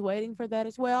 I was waiting for that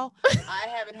as well. I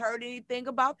haven't heard anything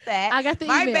about that. I got the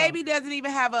My email. baby doesn't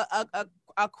even have a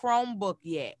Chromebook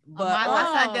yet, but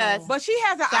my son does. But she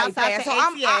has an Shouts out iPad, to so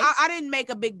ACA. I didn't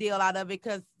make a big deal out of it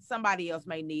because somebody else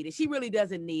may need it. She really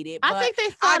doesn't need it. I but think they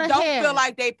I thought don't ahead. feel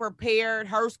like they prepared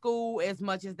her school as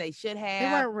much as they should They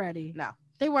have. weren't ready. No.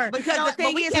 They weren't. But you Because know the what? But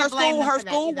thing we is, can't her blame them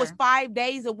school for that was either. 5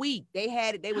 days a week. They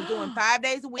was doing 5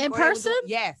 days a week. In or they was person?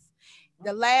 yes.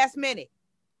 The last minute,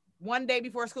 one day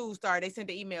before school started, they sent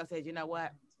the email, said, you know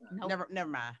what? Nope. Never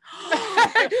mind.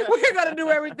 We're gonna do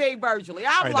everything virtually.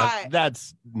 I'm All right, like,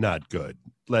 that's not good.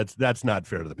 That's not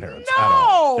fair to the parents No, at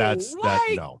all. That's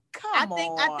like- no. come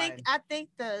I think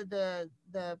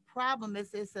the problem is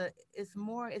it's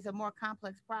a more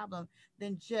complex problem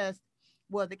than just,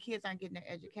 well, the kids aren't getting their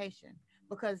education,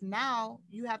 because now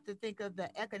you have to think of the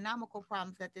economical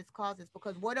problems that this causes.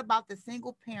 Because what about the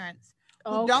single parents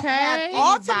who don't have Okay. anybody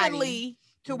ultimately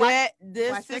to watch that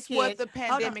watch this their is what kids? the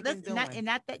Hold on, pandemic is listen, doing.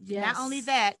 not Yes. only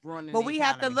that, Ruining but the we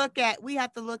have to economy.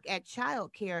 look at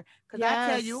child care, because I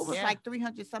tell you, it was Yes. like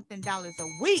 $300 something a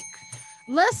week,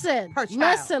 Listen, Per child.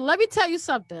 listen. Let me tell you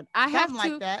something. I have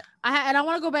something to. like that. And I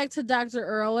want to go back to Dr.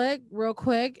 Ehrlich real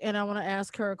quick, and I want to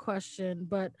ask her a question.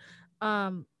 But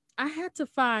I had to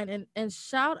find and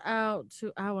shout out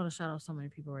to. I want to shout out so many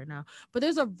people right now. But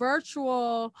there's a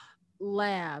virtual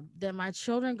lab that my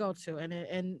children go to,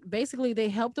 and basically they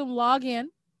help them log in.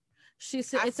 She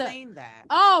said I've it's a. seen that.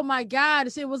 Oh my God.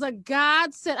 It was a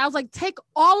godsend. I was like, take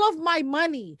all of my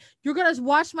money. You're going to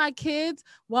watch my kids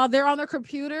while they're on their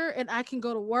computer and I can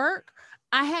go to work.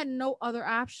 I had no other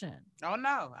option. Oh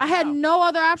no. I had know. no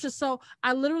other option. So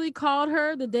I literally called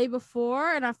her the day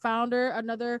before and I found her.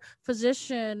 Another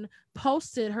physician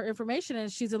posted her information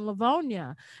and she's in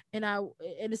Livonia. And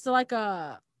it's like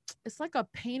a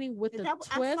painting with Is the that,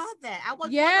 twist. I saw that. I was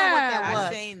Yeah. wondering what that I've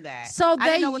was. seen that. So I they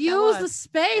didn't know what that use the was.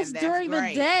 space And that's during the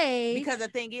great. day. Because the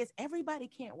thing is, everybody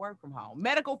can't work from home.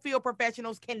 Medical field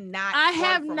professionals cannot. I work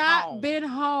have from not home. been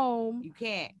home You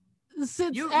can't.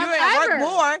 since You're ever. at work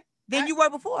more than I- you were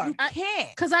before. You can't.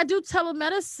 Because I do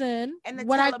telemedicine. And the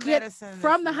when I get telemedicine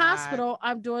from is the not- hospital,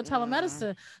 I'm doing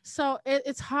telemedicine. So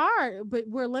it's hard, but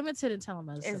we're limited in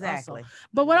telemedicine. also. Exactly.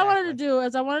 But what I wanted to Exactly. do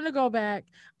is I wanted to go back.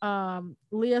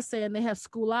 Leah saying they have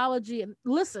Schoolology, and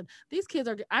listen, these kids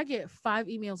I get 5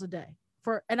 emails a day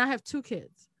and I have 2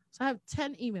 kids, so I have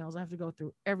 10 emails I have to go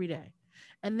through every day.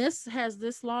 And this has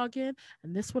this login,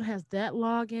 and this one has that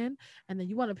login, and then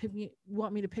you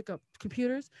want me to pick up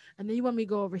computers, and then you want me to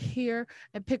go over here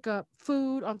and pick up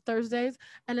food on Thursdays,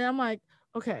 and then I'm like,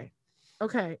 okay,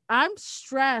 I'm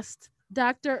stressed,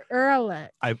 Dr. Ehrlich.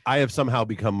 I have somehow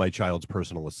become my child's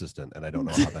personal assistant, and I don't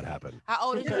know how that happened. How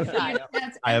old is your child?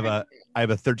 That's I have everything. a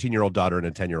 13-year-old daughter and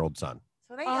a 10-year-old son.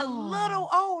 So they Oh. a little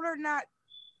older, not.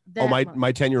 Oh, my That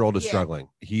much. 10-year-old is Yeah. struggling.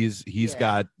 He's Yeah.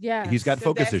 got Yes. he's got so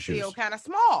focus that's issues. Still kind of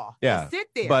small. to Yeah, sit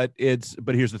there. but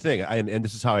here's the thing, and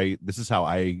this is how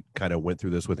I kind of went through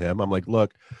this with him. I'm like,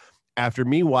 look, after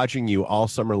me watching you all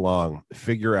summer long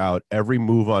figure out every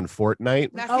move on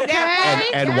Fortnite, Now, see, Okay.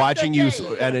 that's watching the you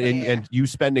thing. and you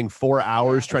spending 4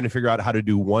 hours trying to figure out how to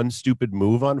do one stupid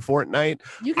move on Fortnite,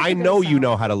 You can I figure know this you out.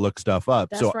 know how to look stuff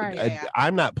up. That's So right. Yeah.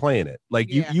 I'm not playing it. Like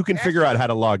Yeah, you can that's figure out true. how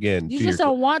to log in. You to just your,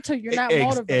 don't want to. You're not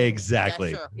motivated.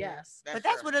 Exactly. That's true. Yes. But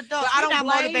that's true. what adults. But I We're don't not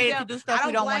blame motivated them. to do stuff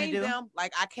we don't want to blame do. them.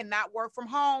 Like I cannot work from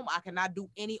home. I cannot do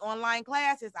any online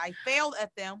classes. I failed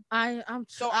at them. I'm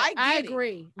So I I get it.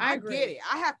 agree. I agree. get it.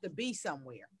 I have to be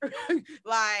somewhere.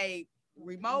 Like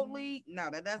remotely, no,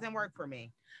 that doesn't work for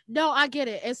me. No, I get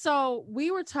it. And so we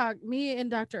were talking, me and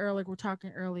Dr. Ehrlich were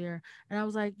talking earlier, and I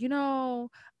was like,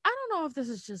 I don't know if this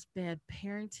is just bad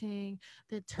parenting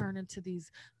that turn into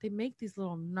they make these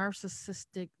little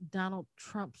narcissistic Donald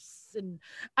Trumps. And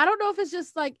I don't know if it's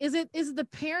just like, is it the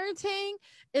parenting?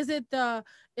 Is it our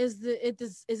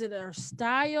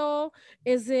style?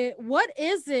 What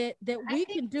is it that we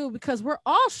can do? Because we're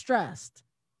all stressed.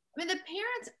 I mean, the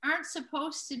parents aren't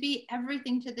supposed to be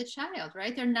everything to the child,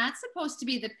 right? They're not supposed to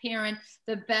be the parent,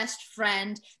 the best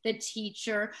friend, the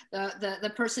teacher,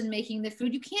 the person making the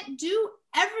food. You can't do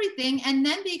everything and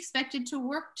then be expected to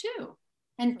work too.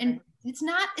 And it's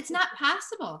not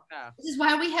possible. No. This is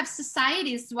why we have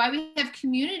society. This is why we have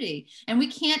community. And we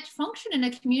can't function in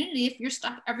a community if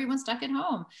everyone's stuck at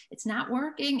home. It's not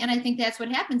working. And I think that's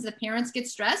what happens. The parents get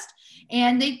stressed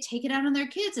and they take it out on their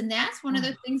kids. And that's one of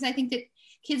the things I think that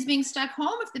kids being stuck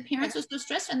home, if the parents are so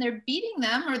stressed and they're beating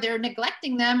them or they're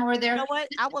neglecting them or they're... You know what?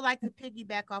 I would like to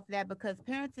piggyback off that because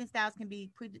parenting styles can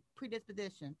be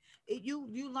predisposition.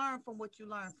 You learn from what you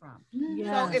learn from.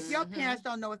 Yes. So if your parents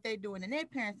don't know what they're doing and their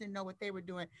parents didn't know what they were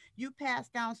doing, you pass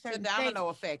down certain the domino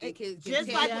effect.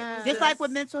 Just like with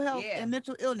mental health and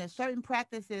mental illness, certain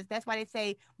practices, that's why they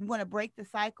say we want to break the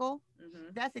cycle. Mm-hmm.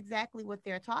 That's exactly what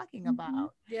they're talking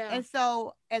about. Yeah. And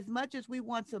so as much as we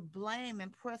want to blame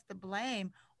and press the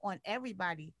blame on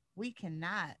everybody, we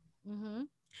cannot. Mm-hmm.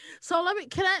 So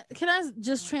can I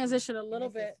just transition a little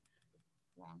bit?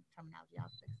 Wrong terminology. I'll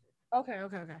fix it. Okay.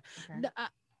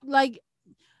 Like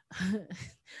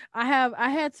I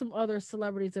had some other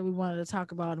celebrities that we wanted to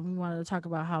talk about, and we wanted to talk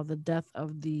about how the death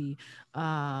of the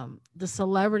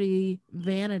celebrity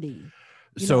vanity.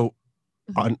 So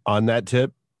on that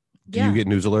tip, do you get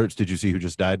news alerts? Did you see who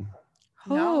just died?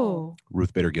 No.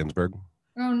 Ruth Bader Ginsburg.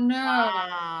 Oh no!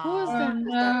 Who is that?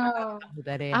 No. Who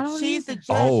that is? She's the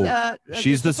judge.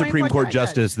 She's the Supreme Court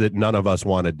justice that none of us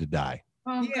wanted to die.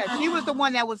 Oh, yeah, she was the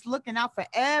one that was looking out for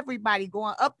everybody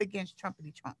going up against Trump.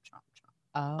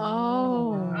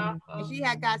 Oh. And she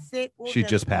had got sick. She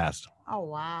just passed. Oh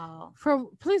wow!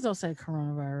 Please don't say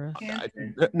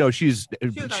coronavirus. No, she's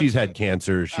had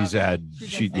cancer. She's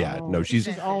she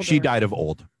died of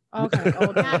old. Okay.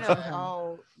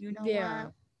 Oh, you know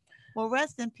what? Well,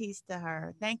 rest in peace to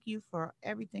her. Thank you for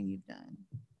everything you've done.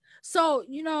 So,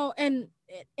 and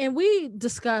we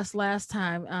discussed last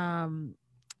time,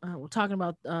 we're talking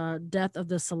about death of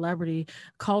the celebrity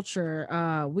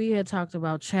culture. We had talked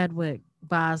about Chadwick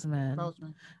Boseman. I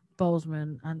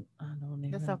don't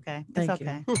even. It's okay. Thank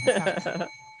you.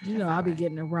 I'll be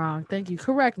getting it wrong. Thank you.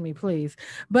 Correct me, please.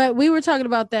 But we were talking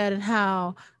about that and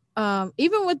how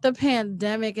even with the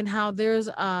pandemic and how there's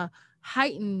a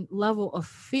heightened level of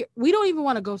fear. We don't even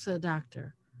want to go to the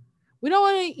doctor. We don't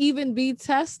want to even be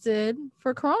tested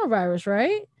for coronavirus,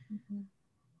 right? Mm-hmm.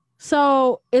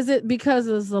 So is it because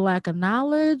of the lack of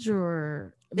knowledge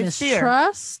or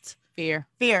mistrust? Fear.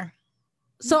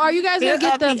 So are you guys going to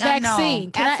get the vaccine?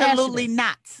 Absolutely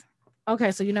not.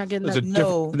 Okay, so you're not getting There's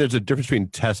a difference between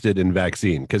tested and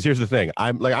vaccine. Because here's the thing,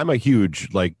 I'm a huge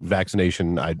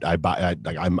vaccination.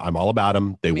 I'm all about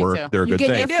them. They work. Too. They're a good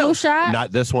thing. Your flu shot?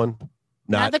 Not this one.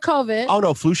 Not the COVID. Oh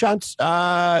no, flu shots.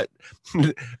 The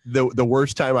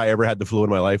worst time I ever had the flu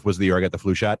in my life was the year I got the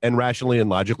flu shot. And rationally and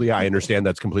logically, I understand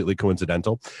that's completely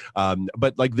coincidental.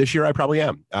 But this year, I probably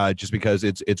am. Just because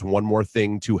it's one more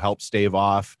thing to help stave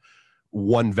off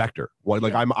one vector.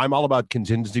 I'm all about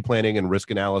contingency planning and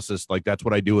risk analysis. That's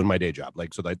what I do in my day job.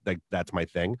 So that's my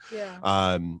thing.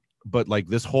 Yeah. But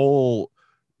this whole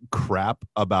crap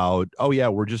about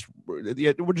we're just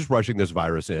rushing this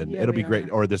virus in. It'll be great,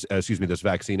 or this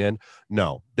vaccine in.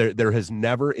 No, there has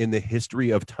never in the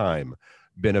history of time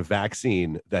been a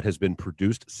vaccine that has been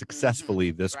produced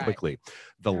successfully this quickly.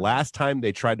 The last time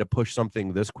they tried to push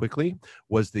something this quickly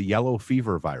was the yellow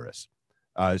fever virus.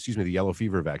 The yellow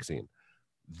fever vaccine.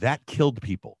 That killed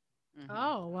people.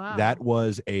 Oh, wow. That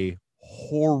was a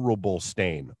horrible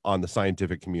stain on the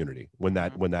scientific community when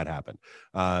that happened.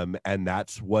 And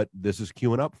that's what this is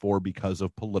queuing up for because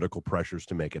of political pressures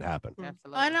to make it happen.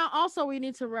 Absolutely. And also we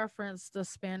need to reference the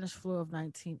Spanish flu of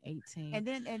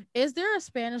 1918. And is there a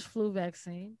Spanish flu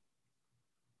vaccine?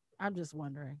 I'm just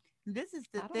wondering. This is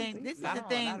the thing. This is the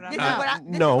thing.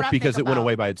 No, because it went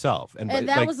away by itself. And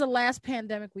that was the last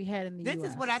pandemic we had in the U.S.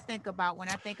 This is what I think about when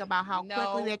I think about how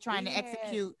quickly they're trying to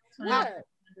execute.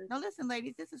 No, listen,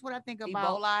 ladies, this is what I think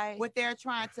about Ebola. what they're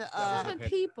trying to.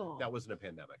 People. That wasn't a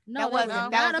pandemic. No, that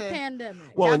wasn't not a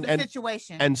pandemic. Well, and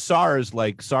situation. And SARS,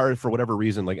 for whatever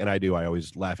reason, I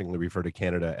always laughingly refer to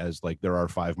Canada as like there are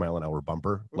 5 mile an hour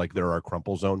bumper, like there are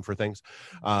crumple zone for things.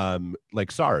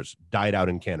 Like SARS died out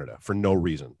in Canada for no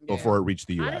reason before it reached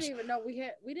the US. I didn't even know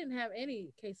we didn't have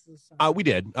any cases of SARS. We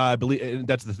did. I believe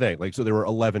that's the thing. Like, so there were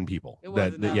 11 people.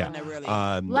 Less than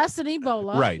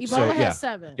Ebola. Right. Ebola had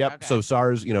 7. Yep. Okay. So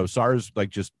SARS, SARS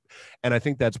and I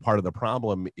think that's part of the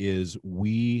problem is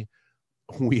we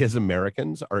as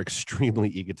Americans are extremely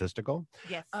egotistical.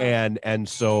 Yes. And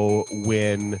so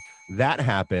when that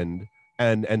happened,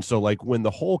 and so like when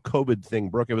the whole COVID thing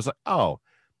broke, it was like, oh,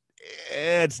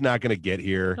 it's not going to get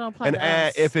here. And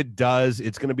if it does,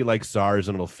 it's going to be like SARS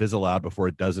and it'll fizzle out before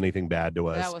it does anything bad to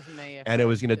us. That was me. And it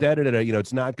was,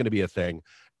 it's not going to be a thing.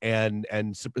 And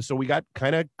so we got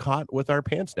kind of caught with our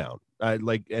pants down,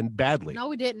 and badly. No,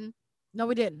 we didn't.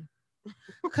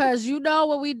 Because you know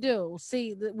what we do.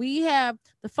 See, the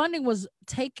funding was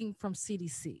taken from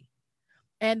CDC.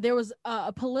 And there was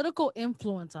a political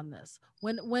influence on this.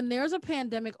 When there's a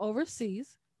pandemic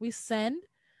overseas, we send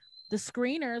the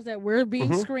screeners that we're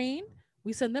being screened,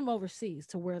 we send them overseas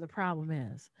to where the problem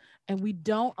is. And we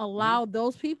don't allow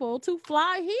those people to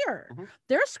fly here.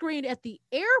 They're screened at the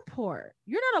airport.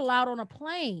 You're not allowed on a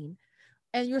plane.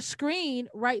 And you're screened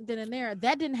right then and there.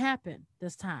 That didn't happen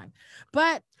this time.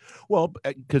 But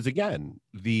because again,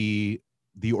 the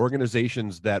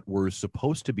organizations that were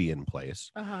supposed to be in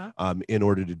place in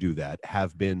order to do that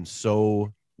have been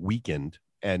so weakened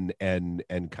and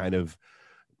kind of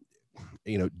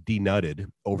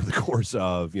denuded over the course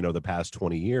of the past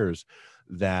 20 years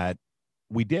that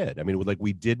we did. I mean,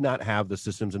 we did not have the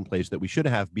systems in place that we should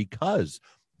have because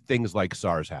things like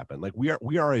SARS happen. Like we are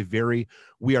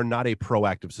not a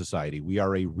proactive society. We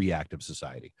are a reactive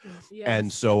society. Yes.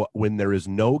 And so when there is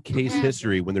no case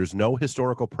history, when there's no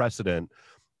historical precedent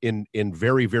in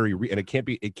very, very, and it can't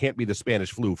be the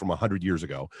Spanish flu from 100 years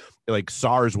ago. Like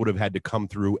SARS would have had to come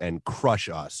through and crush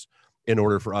us in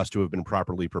order for us to have been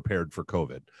properly prepared for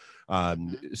COVID.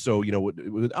 So,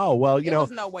 there's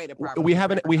no way to we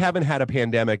haven't had a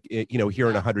pandemic, here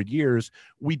in 100 years.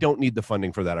 We don't need the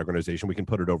funding for that organization. We can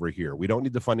put it over here. We don't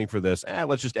need the funding for this.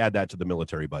 Let's just add that to the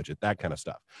military budget, that kind of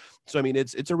stuff. So, I mean,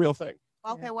 it's a real thing.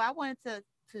 Okay. Well, I wanted to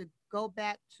go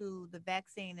back to the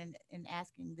vaccine and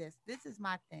asking this. This is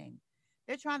my thing.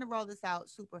 They're trying to roll this out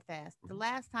super fast. The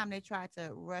last time they tried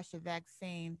to rush a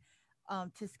vaccine,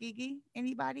 Tuskegee,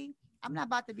 anybody? I'm not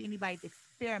about to be anybody's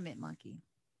experiment monkey.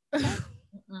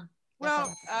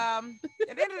 Well, at the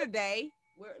end of the day,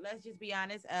 let's just be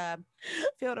honest.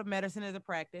 Field of medicine is a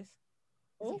practice.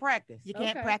 It's a practice. You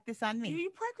can't practice on me.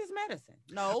 You practice medicine.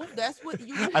 No, that's what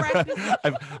you practice.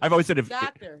 I've always said if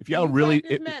y'all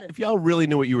really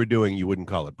knew what you were doing, you wouldn't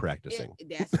call it practicing.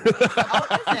 That's wow.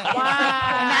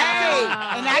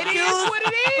 And that is what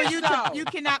it is. You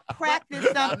cannot practice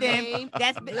something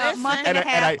that's a month and a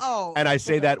half old. And I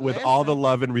say that with all the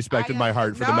love and respect in my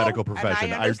heart for the medical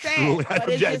profession. I truly,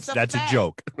 that's a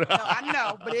joke. No, I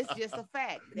know, but it's just a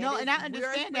fact. No, and I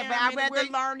understand that, but I rather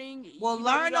learning. Well,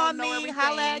 learn on me.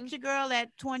 Holla at your girl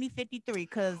at 2053,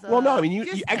 because well, no, I mean you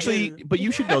actually, but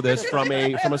you should know this from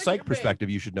a psych perspective.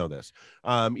 You should know this.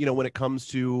 When it comes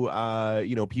to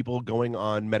people going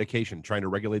on medication, trying to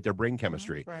regulate their brain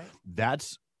chemistry,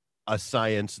 that's a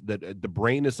science that the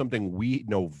brain is something we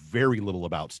know very little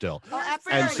about still.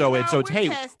 And so it's hey,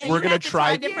 we're gonna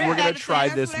try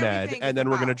this med, and then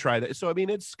we're gonna try that. So I mean,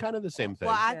 it's kind of the same thing.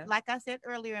 Well, like I said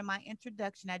earlier in my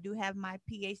introduction, I do have my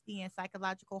PhD in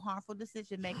psychological harmful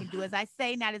decision making. Do as I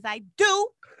say, not as I do.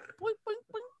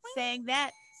 Saying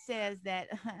that says that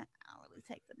I don't really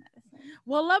take the medicine.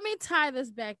 Well, let me tie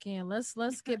this back in. Let's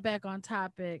get back on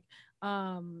topic.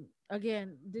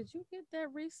 Again, did you get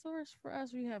that resource for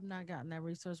us? We have not gotten that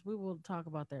resource. We will talk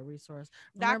about that resource.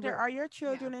 Doctor, are your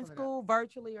children in school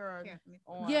virtually or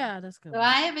on? Yeah, that's good. So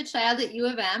I have a child at U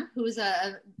of M who's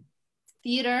a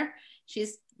theater.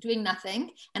 She's doing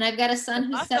nothing, and I've got a son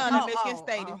who's Michigan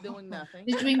State is doing nothing.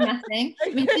 She's doing nothing. I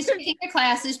mean, she's taking her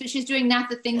classes, but she's doing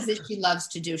not the things that she loves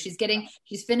to do. She's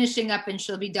finishing up, and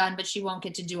she'll be done, but she won't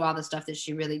get to do all the stuff that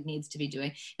she really needs to be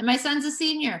doing. And my son's a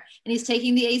senior, and he's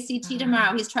taking the ACT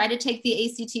tomorrow. He's tried to take the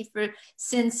ACT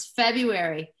since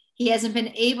February. He hasn't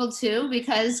been able to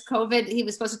because COVID. He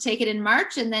was supposed to take it in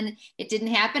March, and then it didn't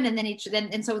happen. And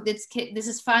then so this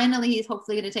is finally, he's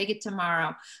hopefully going to take it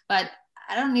tomorrow. But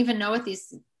I don't even know what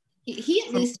these He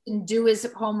at least can do his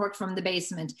homework from the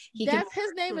basement.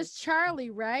 His name is Charlie,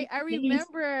 right? I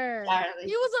remember. Charlie.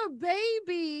 He was a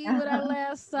baby when I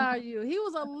last saw you. He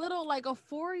was a little, like a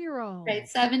 4-year-old. Right,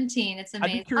 17. It's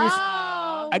amazing.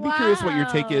 I'd be curious what your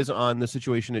take is on the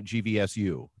situation at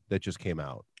GVSU that just came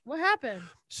out. What happened?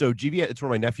 So GVS, it's where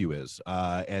my nephew is,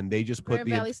 and they just put Grand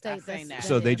Valley State.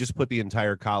 They just put the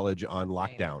entire college on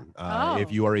lockdown.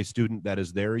 If you are a student that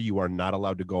is there, you are not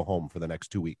allowed to go home for the next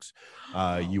 2 weeks.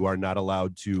 You are not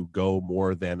allowed to go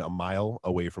more than a mile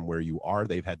away from where you are.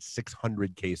 They've had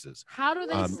 600 cases. How do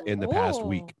they in the past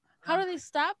week? How do they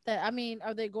stop that? I mean,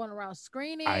 are they going around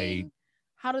screening?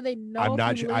 How do they know? I'm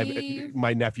not sure.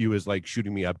 My nephew is like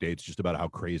shooting me updates just about how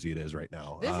crazy it is right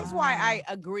now. This is why I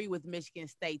agree with Michigan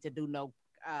State to do no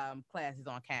classes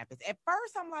on campus. At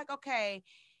first, I'm like, okay,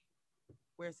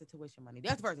 where's the tuition money?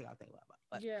 That's the first thing I think about.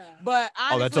 But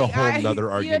honestly, that's a whole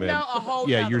nother argument.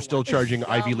 You're still charging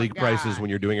Ivy League prices when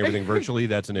you're doing everything virtually.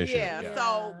 That's an issue.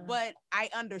 So, but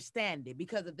I understand it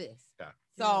because of this.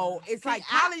 So it's like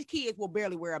college kids will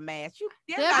barely wear a mask.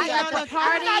 They're not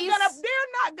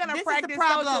gonna practice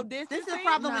social distancing. This is the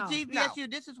problem with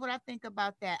GVSU. This is what I think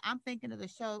about that. I'm thinking of the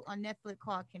show on Netflix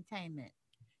called Containment.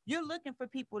 You're looking for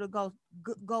people to go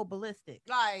ballistic.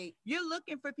 Like you're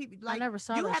looking for people. Like I never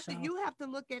saw you that have show. You have to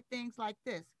look at things like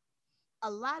this.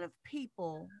 A lot of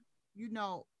people,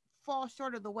 fall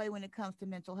short of the way when it comes to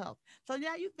mental health. So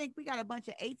now you think we got a bunch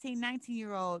of 18,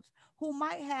 19-year-olds who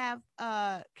might have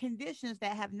conditions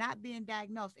that have not been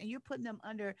diagnosed, and you're putting them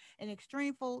under an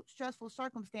extreme stressful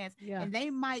circumstance, and they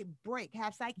might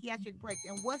have psychiatric breaks.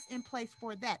 And what's in place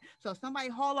for that? So if somebody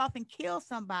haul off and kill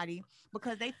somebody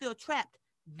because they feel trapped,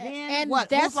 then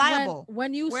that's who's liable?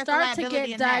 When you start to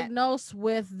get diagnosed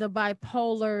with the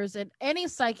bipolars and any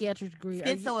psychiatric degree,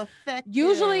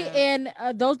 usually in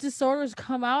those disorders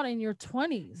come out in your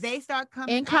 20s. They start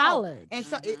coming in college, and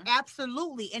so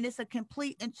absolutely, and it's a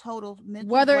complete and total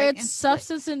mental whether it's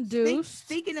substance induced.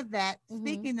 Speaking of that,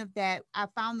 I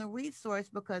found the resource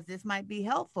because this might be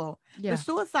helpful. The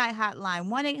suicide hotline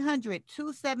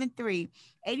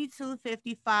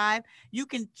 1-800-273-8255. You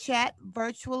can chat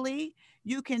virtually.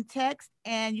 You can text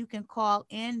and you can call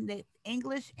in the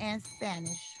English and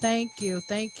Spanish. Thank you.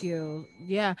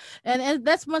 Yeah. And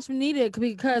that's much needed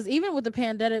because even with the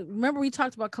pandemic, remember we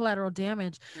talked about collateral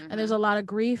damage, and there's a lot of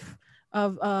grief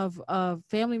of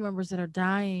family members that are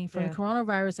dying from the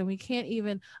coronavirus, and we can't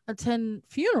even attend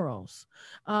funerals.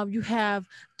 You have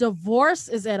divorce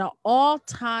is at an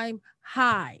all-time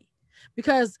high.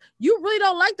 Because you really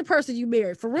don't like the person you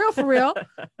married. For real. Listen, I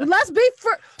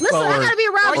gotta be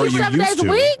around you 7 days a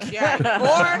week.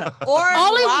 Or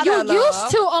only you used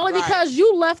to because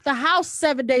you left the house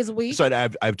 7 days a week. So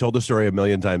I've told the story a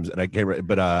million times, and I can't.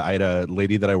 But I had a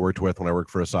lady that I worked with when I worked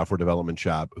for a software development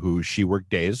shop who she worked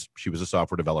days. She was a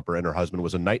software developer, and her husband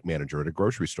was a night manager at a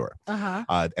grocery store.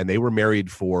 And they were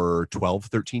married for 12,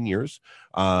 13 years.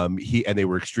 And they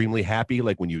were extremely happy.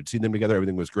 Like when you'd see them together,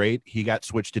 everything was great. He got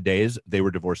switched to days. They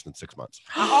were divorced in 6 months.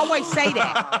 I always say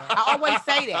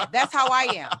that. That's how I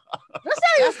am. That's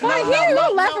not even funny.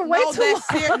 You're laughing way too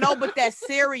long. No, but that's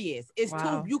serious. It's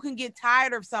too. You can get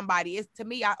tired of somebody. It's to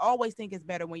me. I always think it's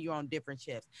better when you're on different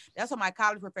shifts. That's what my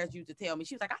college professor used to tell me.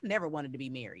 She was like, I never wanted to be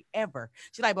married ever.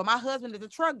 She's like, but my husband is a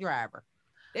truck driver.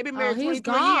 They've been married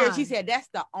 23 years. She said that's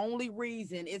the only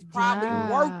reason it's probably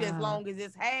worked as long as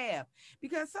it's have.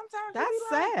 Because sometimes that's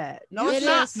sad. No, it's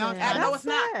not. No, it's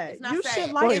not. You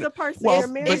should like the person you're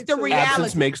married to. It's the reality.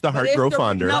 Absence makes the heart grow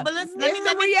fonder. No, but it's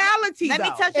the reality. Let me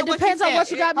touch on what you said. It depends on what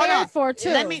you got married for too.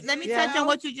 Let me touch on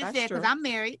what you just said because I'm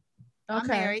married. I'm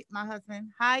married. My husband.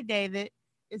 Hi, David.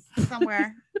 Is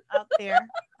somewhere up there.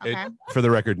 Okay. For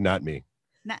the record, not me.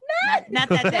 Not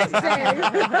that David. I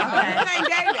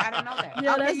didn't know that.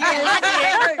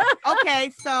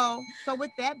 Okay, so with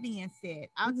that being said,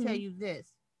 I'll tell you this.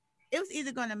 It was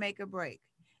either going to make or break.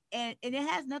 And it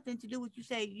has nothing to do with you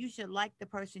say you should like the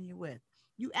person you're with.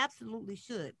 You absolutely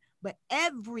should. But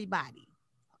everybody,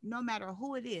 no matter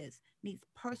who it is, needs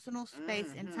personal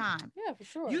space and time. Yeah, for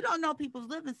sure. You don't know people's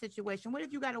living situation. What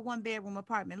if you got a 1-bedroom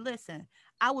apartment? Listen,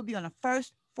 I would be on the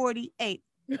first 48.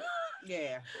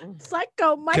 Yeah.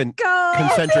 Psycho Michael.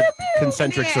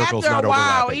 Concentric circles not overlapping. After a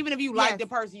while, even if you like the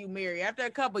person you marry, after a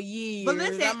couple years, but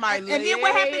listen, and then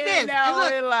what happens is,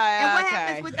 and what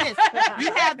happens with this?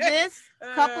 You have this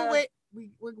couple with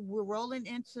we're rolling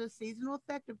into seasonal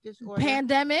affective disorder,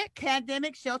 pandemic,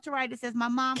 shelteritis, as my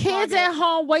mom. Kids at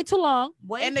home way too long,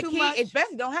 and the kids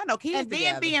especially don't have no kids, and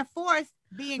then being forced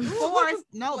being forced.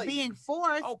 No, Please. being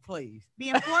forced. Oh, please.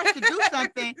 Being forced to do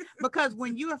something, because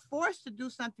when you're forced to do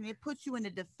something, it puts you in the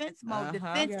defense mode.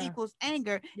 Defense equals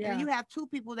anger. And you have two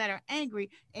people that are angry,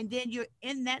 and then you're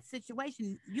in that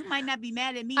situation. You might not be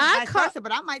mad at me, and vice versa,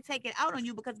 but I might take it out on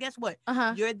you because guess what?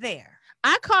 You're there.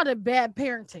 I called it bad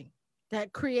parenting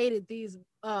that created these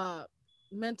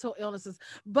mental illnesses.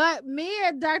 But me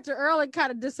and Dr. Early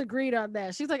kind of disagreed on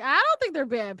that. She's like, I don't think they're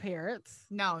bad parents.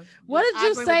 No. What did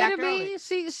you say to me?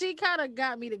 She kind of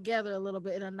got me together a little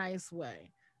bit in a nice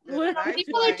way.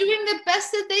 People are doing the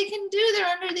best that they can do. They're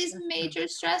under these major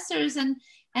stressors, and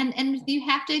you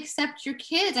have to accept your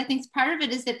kids. I think part of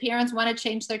it is that parents want to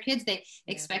change their kids. They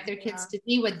expect their kids to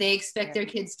be what they expect their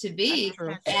kids to be.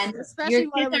 And especially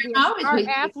when you're a star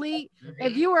athlete.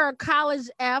 If you were a college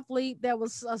athlete that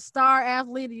was a star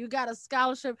athlete and you got a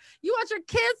scholarship, you want your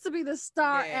kids to be the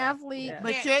star athlete.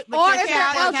 But if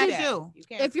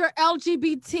you're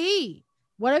LGBT,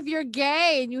 what if you're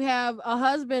gay and you have a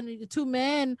husband, two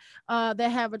men that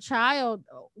have a child?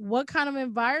 What kind of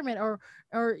environment,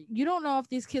 or you don't know if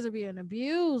these kids are being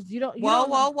abused? You don't.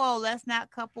 Whoa! Let's not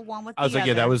couple one with. I was like,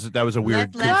 yeah, that was a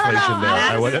weird conflation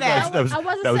there.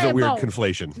 That was a weird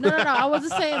conflation. No, I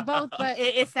wasn't saying both, but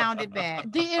it sounded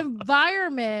bad. The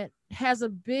environment has a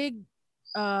big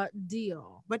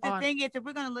deal. But the thing is, if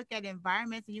we're going to look at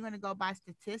environments and you're going to go by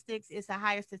statistics, it's a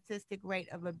higher statistic rate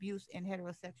of abuse in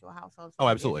heterosexual households. Oh,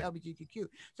 absolutely. LGBTQ.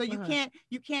 So you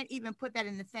can't even put that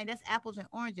in the same. That's apples and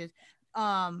oranges.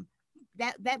 That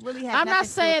really has. I'm not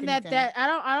saying that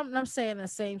I'm not saying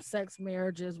that same-sex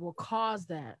marriages will cause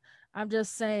that. I'm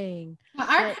just saying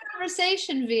our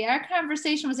conversation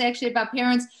was actually about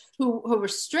parents who were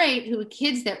straight, who were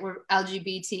kids that were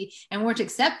LGBT and weren't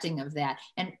accepting of that,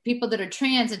 and people that are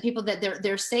trans and people that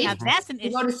they're safe. Now, that's an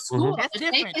issue. Go to school. That's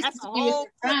different. That's a whole.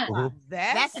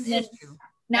 That's an issue.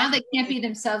 Now they can't be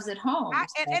themselves at home.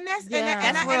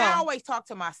 I always talk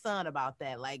to my son about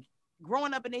that. Like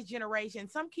growing up in this generation,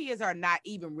 some kids are not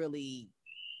even really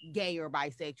gay or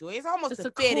bisexual. It's almost a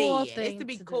fit in. It's to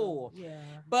be cool. Yeah.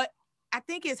 But I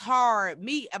think it's hard.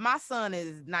 My son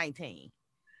is 19.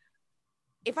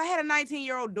 If I had a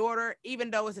 19-year-old daughter,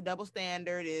 even though it's a double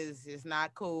standard, it's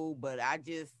not cool, but I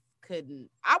just couldn't.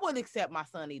 I wouldn't accept my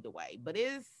son either way. But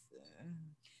this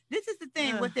is the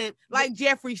thing with it, like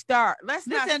Jeffree Star. Let's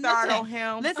not start on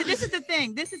him. Listen, this is the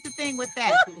thing. This is the thing with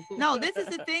that. No, this is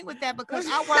the thing with that because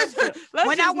I worked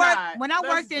when I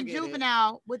worked in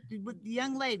juvenile with the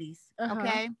young ladies.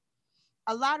 Okay,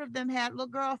 a lot of them had little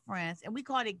girlfriends, and we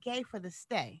called it gay for the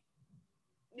stay.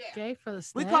 Yeah. Gay for the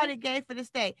stay. We called it gay for the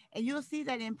stay, and you'll see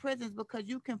that in prisons because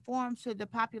you conform to the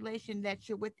population that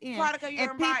you're within. Product of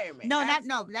your environment.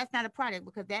 That's not a product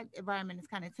because that environment is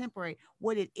kind of temporary.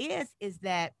 What it is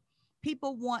that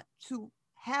people want to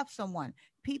have someone.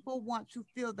 People want to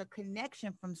feel the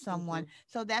connection from someone,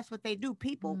 so that's what they do.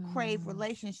 People crave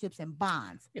relationships and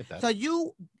bonds. So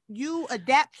you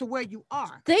adapt to where you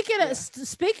are.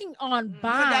 Speaking on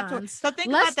bonds. So think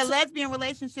about the lesbian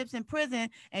relationships in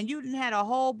prison, and you had a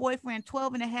whole boyfriend,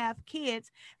 12 and a half kids.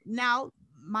 Now,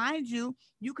 mind you,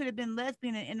 you could have been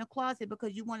lesbian in the closet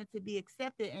because you wanted to be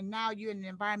accepted, and now you're in an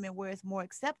environment where it's more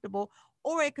acceptable.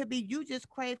 Or it could be you just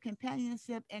crave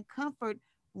companionship and comfort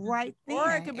right there.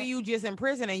 Or it could be you just in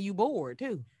prison and you bored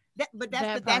too. That's what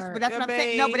I'm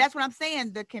saying. No, but that's what I'm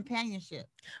saying. The companionship.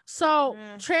 So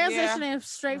transitioning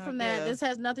straight from that, this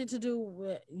has nothing to do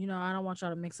with, I don't want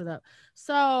y'all to mix it up.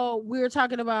 So we were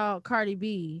talking about Cardi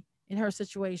B in her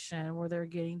situation where they're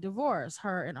getting divorced,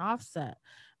 her and Offset.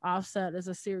 Offset is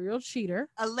a serial cheater.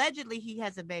 Allegedly, he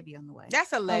has a baby on the way.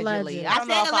 That's allegedly. I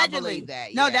said allegedly.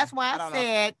 That. No, that's why I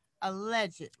said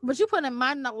alleged. But you putting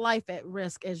my life at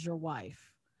risk as your wife.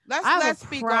 Let's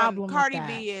speak on Cardi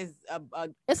B is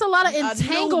it's a lot of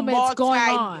entanglements going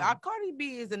on. Cardi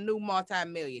B is a new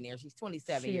multi-millionaire. She's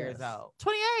 27 years old.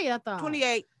 28, I thought.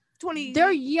 28. 20.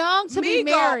 They're young to be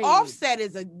married. Offset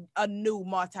is a new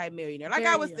multi-millionaire. Like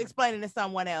I was explaining to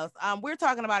someone else, we're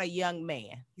talking about a young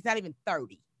man. He's not even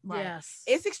 30. Right? Yes.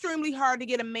 It's extremely hard to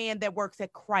get a man that works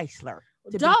at Chrysler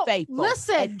to be faithful.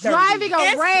 Listen, driving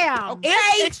around.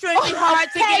 It's extremely hard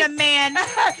to get a man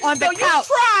on the couch. You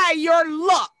try your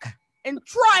luck and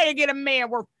try to get a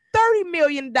man worth $30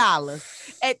 million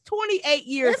at 28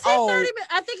 years old.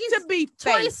 I think he's to be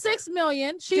 26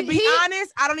 million. To be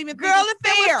honest, I don't even think it's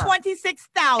fair. It was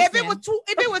 26,000. If it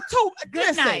was two,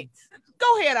 good night.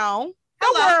 Go ahead on.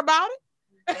 Don't worry about it.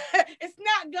 It's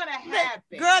not gonna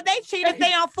happen. Girl, they cheated.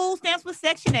 They on food stamps with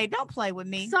Section 8. Don't play with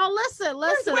me. So listen.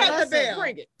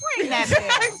 Bring it. Bring that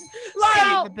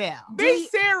bell. The bell. Be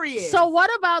serious. So what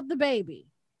about the baby?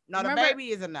 No, the baby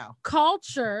is a no.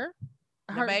 Culture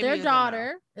baby their is a no.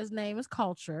 daughter, his name is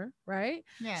Culture, right?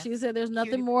 Yeah. She said there's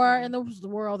nothing Cutie more patootie. in the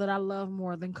world that I love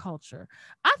more than Culture.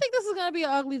 I think this is gonna be an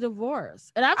ugly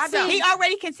divorce. And I I've don't. seen He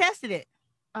already contested it.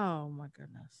 oh my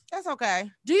goodness. That's okay.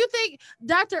 Do you think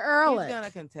Dr. He's Ehrlich?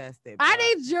 gonna contest it. I but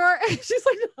need your she's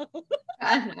like no.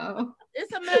 I know.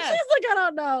 It's a She's mess. like, I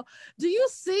don't know. Do you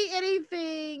see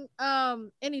anything,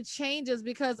 any changes?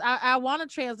 Because I want to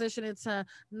transition into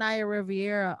Naya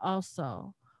Riviera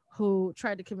also, who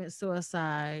tried to commit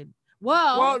suicide.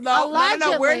 Well, no,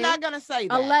 allegedly, we're not gonna say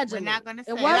that. allegedly. We're not gonna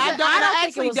say It that.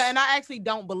 wasn't. I actually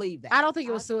don't believe that. I don't think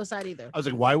it was suicide either. I was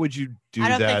like, why would you do I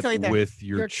don't think that so either. with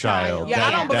your Your child? child. Yeah,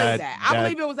 I don't believe That- that. I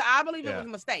believe it was. I believe it yeah. was a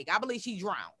mistake. I believe she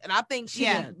drowned, and I think she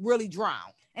Yeah. didn't really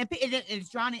drowned. And it's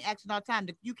drowning action all the time.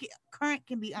 Current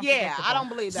can be Yeah, unpredictable. I don't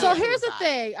believe that. So was here's the suicide.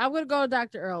 thing. I'm going to go to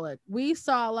Dr. Ehrlich. We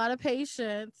saw a lot of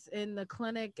patients in the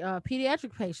clinic,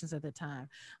 pediatric patients at the time.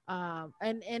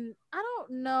 And I don't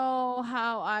know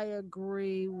how I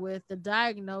agree with the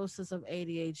diagnosis of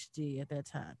ADHD at that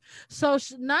time. So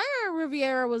Naya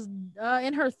Riviera was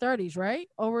in her 30s, right?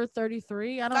 Over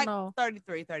 33. I don't Like know.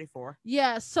 33, 34.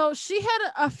 Yeah. So she had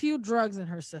a few drugs in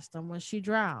her system when she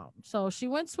drowned. So she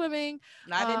went swimming.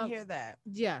 No, I didn't hear that.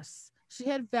 Yes. She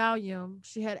had Valium.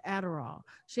 She had Adderall.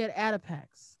 She had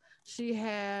Adipex. She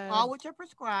had All which are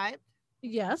prescribed.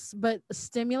 yes, but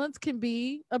stimulants can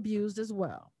be abused as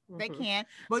well. They can.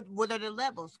 But what are the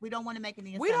levels? We don't want to make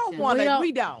any assumptions. We don't want We to. don't-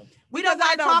 We don't. We don't Because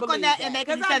I want to talk on believe that and make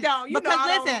any Because I sense. don't. You Because know, I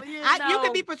don't- listen, you you can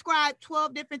know. be prescribed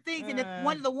 12 different things, and if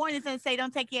one of the warnings doesn't say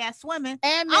don't take your ass swimming,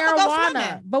 And I'ma go marijuana.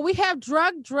 swimming. But we have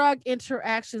drug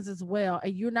interactions as well.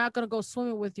 And you're not going to go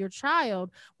swimming with your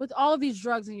child with all of these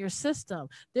drugs in your system.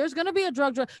 There's going to be a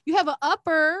drug. You have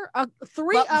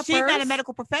three but uppers. she's not a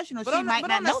medical professional. But She on, might but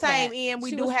not on the know same that. end, we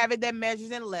She do was- have it that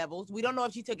measures in levels. We don't know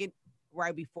if she took it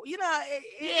right before. You know,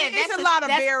 it's that's a lot of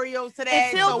that's- variables to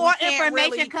that. Until so we more can't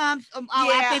information really- comes, Yeah,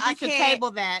 I think we I should can't-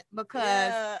 table that because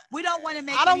Yeah. we don't want to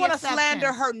make. I don't want want to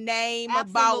slander her name about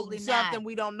Absolutely something not.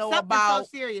 we don't know Something about. so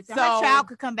serious. So, her child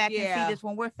could come back and yeah. see this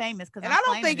when we're famous. Because And I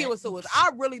don't think it was suicide.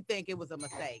 I really think it was a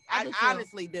mistake. I I do too.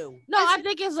 honestly do. No, I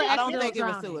think it's an I don't accidental think it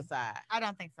was drowning. suicide. I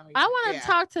don't think so. I want to Yeah.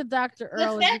 talk to Dr. The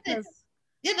Ehrlich fact that- because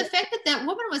Yeah, the fact that that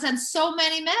woman was on so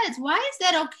many meds, why is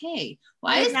that okay?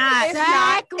 Why It's is not. It's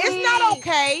Exactly. not. It's not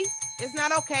okay. It's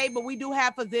not okay. But we do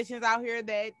have physicians out here that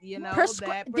that These are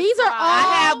prescribe. I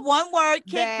all- have one word: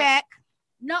 That-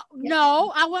 kickback.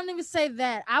 No, I wouldn't even say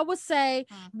that. I would say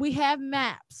we have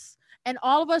maps, and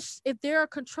all of us, if there are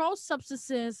controlled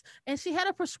substances, and she had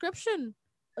a prescription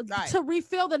Right. to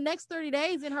refill the next 30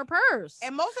 days in her purse.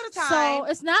 And most of the time, So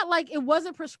it's not like it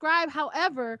wasn't prescribed.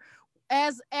 However,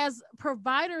 as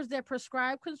providers that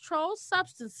prescribe controlled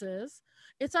substances,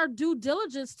 it's our due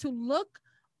diligence to look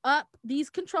up these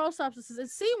controlled substances and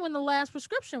see when the last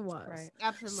prescription was. Right.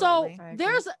 Absolutely. So I agree.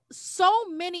 there's so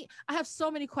many. I have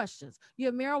so many questions. You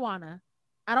have marijuana.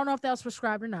 I don't know if that was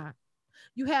prescribed or not.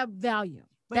 You have Valium.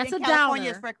 but That's in a California,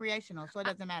 downer, it's recreational, so it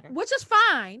doesn't matter. which is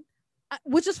fine.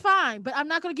 Which is fine, but I'm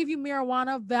not going to give you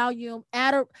marijuana, Valium,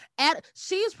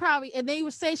 she's probably, and they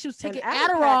would say she was And taking Adipex,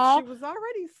 Adderall. She was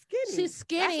already skinny. She's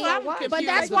skinny, That's what I'm but confused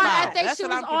that's why I about. think That's she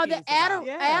what was I'm on the confused about.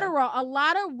 Yeah. Adderall. A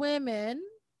lot of women,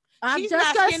 I'm she's just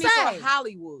not gonna skinny say, for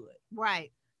Hollywood.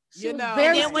 Right. she you was know. very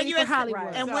And then when skinny you're for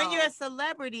Hollywood. And So- when you're a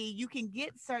celebrity, you can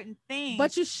get certain things,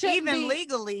 But you shouldn't even be.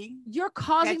 legally. You're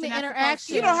causing that the you're not supposed interaction.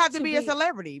 to. You don't have to be a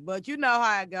celebrity, but you know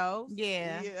how it goes.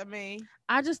 Yeah. I mean,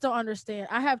 I just don't understand.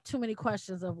 I have too many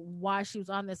questions of why she was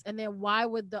on this, and then why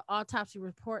would the autopsy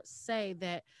report say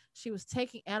that she was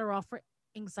taking Adderall for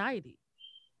anxiety?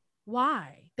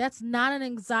 Why? That's not an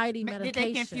anxiety Did medication.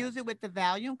 they confuse it with the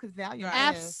Valium? Because Valium is.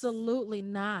 Absolutely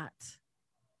not.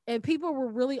 And people were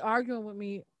really arguing with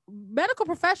me, medical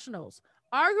professionals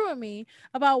arguing with me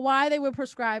about why they would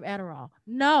prescribe Adderall.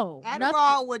 No,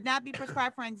 Adderall would not be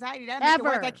prescribed for anxiety. That makes it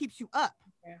worse. Ever. That keeps you up.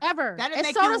 ever. That'll And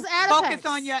make so you does Adipex. focus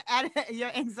on your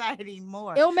anxiety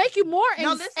more. It'll make you more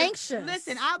No, listen, anxious.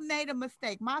 Listen, I made a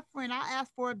mistake. My friend, I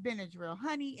asked for a Benadryl,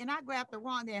 honey, and I grabbed the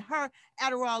wrong. Then her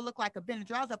Adderall looked like a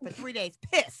Benadryl. I was up for 3 days,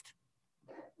 pissed.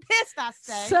 I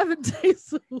say. 7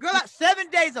 days. a Girl, 7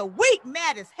 days a week,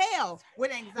 mad as hell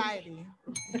with anxiety.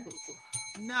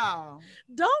 No,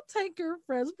 Don't take your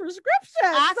friend's prescription.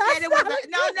 I said it was That's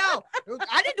not no.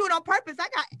 I didn't do it on purpose.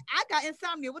 I got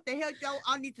insomnia. What the hell, Joe?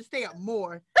 I need to stay up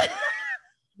more.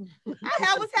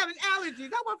 I was having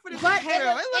allergies. I went for the But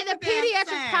hell. in the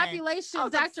pediatric population, I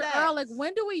was Dr. obsessed. Ehrlich,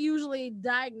 when do we usually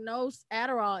diagnose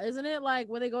Adderall? Isn't it like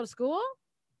when they go to school?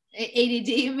 ADD,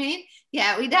 you mean?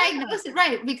 Yeah, we diagnose it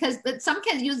right because but some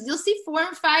kids you'll see 4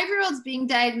 and 5 year olds being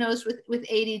diagnosed with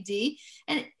ADD,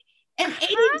 and And ADD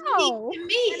How? to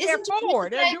me isn't a real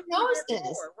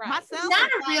diagnosis. Right. It's not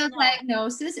a real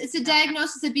diagnosis. It's a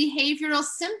diagnosis of behavioral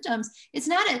symptoms. It's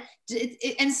not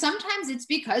and sometimes it's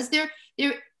because they're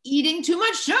eating too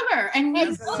much sugar. And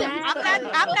Exactly.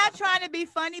 I'm not trying to be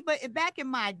funny, but back in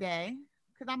my day,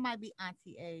 because I might be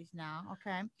auntie age now,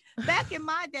 okay? Back in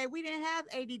my day, we didn't have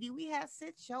ADD. We had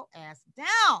sit your ass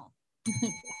down.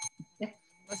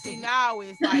 But see, now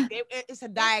it's like it's a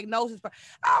diagnosis.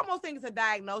 I almost think it's a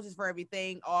diagnosis for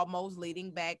everything, almost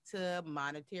leading back to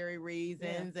monetary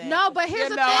reasons. And, no, but here's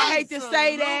the thing. I hate to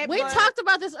say that. We talked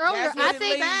about this earlier.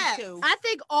 I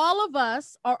think all of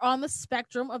us are on the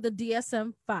spectrum of the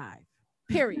DSM-5.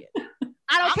 Period.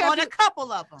 I don't care. On a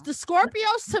couple of them. The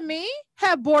Scorpios, to me,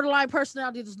 have borderline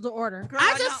personality disorder. Girl,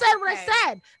 I just said what I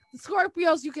said. The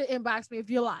Scorpios, you can inbox me if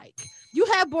you like. You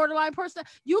have borderline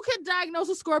personality. You can diagnose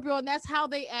a Scorpio, and that's how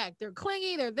they act. They're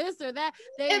clingy. They're this. They're that.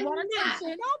 They want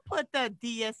attention. Don't put the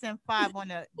DSM-5 on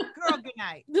the girl. Good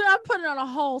night. I'm putting on a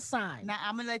whole sign. Now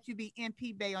I'm gonna let you be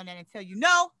MP Bay on that and tell you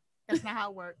no. That's not how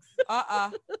it works.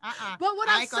 But what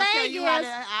I'm saying is,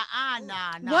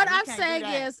 what I'm saying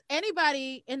is,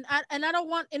 anybody, and I don't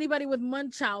want anybody with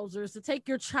Munchausers to take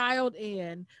your child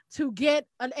in to get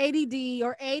an ADD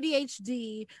or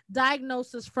ADHD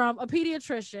diagnosis from a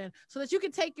pediatrician so that you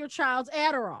can take your child's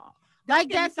Adderall.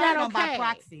 Like that's not okay. By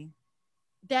proxy.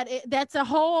 That's a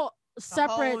whole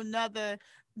separate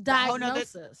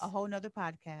diagnosis. A whole nother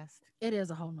podcast. It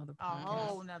is a whole nother podcast. A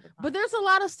whole nother podcast. But there's a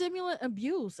lot of stimulant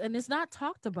abuse, and it's not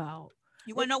talked about.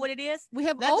 You want to know what it is? We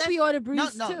have opioid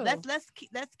abuse too.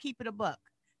 Let's keep it a buck.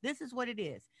 This is what it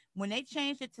is. When they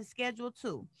changed it to Schedule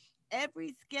 2,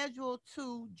 every Schedule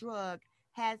 2 drug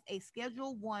has a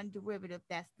Schedule 1 derivative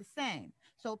that's the same.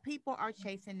 So people are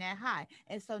chasing that high.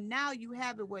 And so now you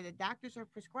have it where the doctors are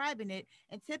prescribing it.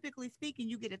 And typically speaking,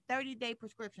 you get a 30-day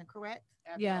prescription, correct?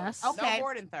 Yes. Okay. No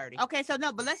more than 30. Okay, so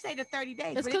no, but let's say the 30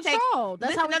 days. It's controlled.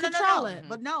 That's how we control it.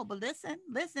 But no, but listen.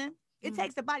 It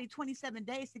takes the body 27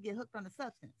 days to get hooked on the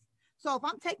substance. So if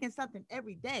I'm taking something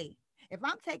every day, if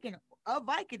I'm taking a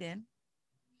Vicodin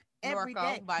every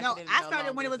day. No, I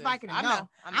started when it was Vicodin.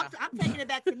 I'm taking it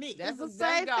back to me. That's the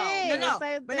same thing.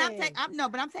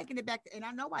 But I'm taking it back, and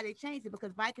I know why they changed it,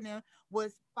 because Vicodin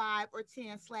was 5 or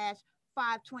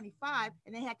 10/525,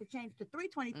 and they had to change to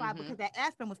 325 because that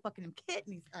aspirin was fucking them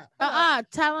kidneys up.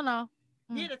 Tylenol.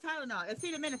 Yeah, the Tylenol.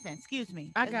 Acetaminophen. Excuse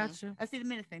me. I got you.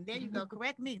 Acetaminophen. There you go.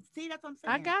 Correct me. See, that's what I'm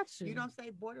saying. I got you. You don't say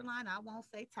borderline. I won't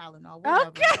say Tylenol. Whatever.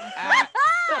 Okay.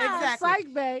 Exactly.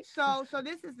 Psych, babe. So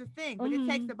this is the thing. But it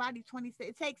takes the body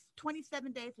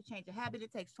 27 days to change a habit.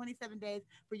 It takes 27 days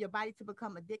for your body to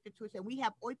become addicted to it. And we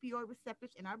have opioid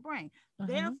receptors in our brain.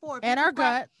 Therefore, and our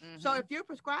gut. So if you're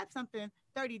prescribed something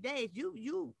 30 days,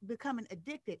 you becoming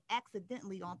addicted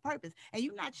accidentally on purpose. And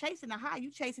you're not chasing a high.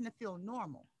 You're chasing to feel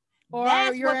normal. Or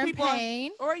you're in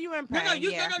pain. Or you're in pain.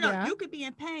 No. You could be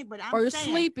in pain, but or you're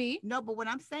sleepy. No, but what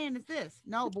I'm saying is this.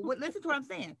 No, but listen to what I'm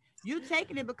saying. You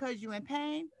taking it because you're in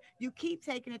pain. You keep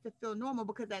taking it to feel normal,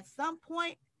 because at some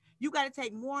point you got to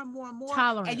take more and more and more.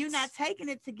 Tolerance. And you're not taking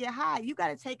it to get high. You got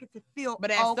to take it to feel.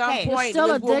 But at some point,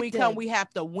 when we have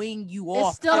to wean you off.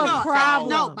 It's still a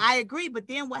problem. No, I agree. But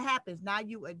then what happens? Now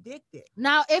you addicted.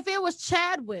 Now, if it was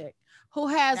Chadwick who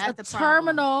has a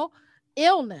terminal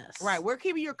illness, right, we're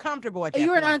keeping you comfortable at that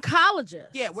you're point. An oncologist.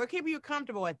 Yeah, we're keeping you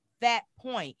comfortable at that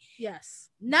point. Yes,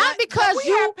 not because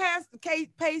we have past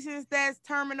patients that's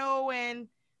terminal and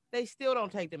they still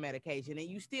don't take the medication, and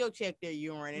you still check their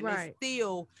urine, and it's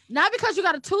still not because you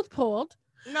got a tooth pulled.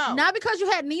 No, not because you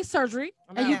had knee surgery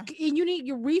and you need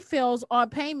your refills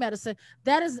on pain medicine.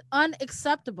 That is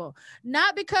unacceptable.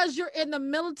 Not because you're in the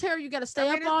military, you got to stay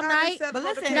up all night. But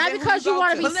listen, not because you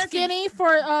want to be skinny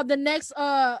for the next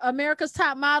America's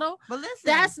Top Model. But listen,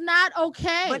 that's not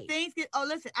okay. But things get. Oh,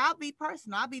 listen, I'll be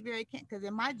personal. I'll be very candid, because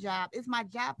in my job, it's my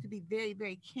job to be very,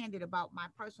 very candid about my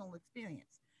personal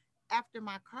experience. After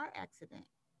my car accident,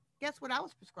 guess what I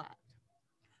was prescribed?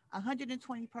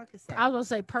 120 Percocet. I was gonna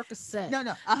say Percocet. No,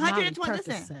 120.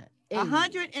 Listen,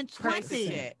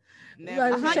 120.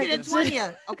 120.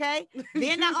 Okay.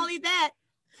 Then not only that,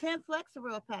 10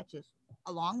 Flexeril patches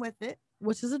along with it,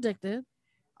 which is addictive.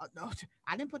 Oh, no,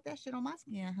 I didn't put that shit on my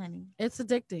skin, honey. It's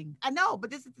addicting. I know, but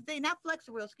this is the thing. Not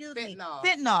Flexeril. Excuse me.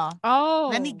 Fentanyl. Oh.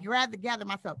 Let me gather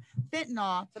myself.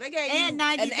 Fentanyl. So they gave and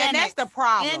 90 and that's the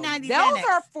problem. Those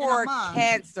are for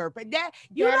cancer, but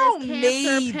you don't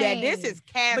need that. This is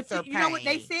cancer. But you know what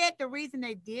they said? The reason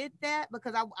they did that,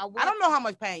 because I don't know how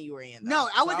much pain you were in. No,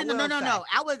 I was no.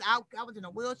 I was in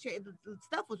a wheelchair. The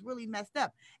stuff was really messed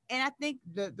up, and I think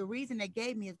the reason they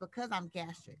gave me is because I'm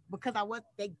gastric. Because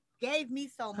they gave me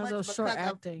so much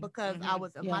because I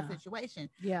was in my situation.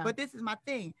 Yeah. But this is my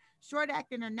thing. Short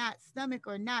acting or not, stomach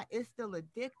or not, it's still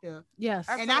addictive. Yes.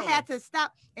 And I had to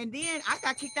stop. And then I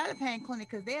got kicked out of pain clinic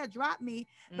because they'll drop me.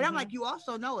 But I'm like, you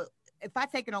also know it. If I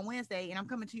take it on Wednesday and I'm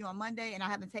coming to you on Monday and I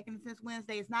haven't taken it since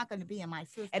Wednesday, it's not going to be in my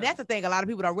system. And that's the thing. A lot of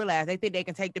people don't realize. They think they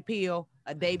can take the pill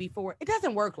a day before. It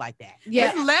doesn't work like that. Yeah.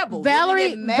 It's levels.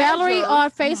 Valerie on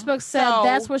Facebook said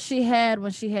that's what she had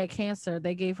when she had cancer.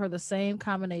 They gave her the same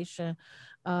combination.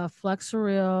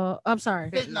 Fentanyl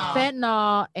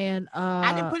and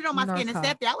I didn't put it on my skin and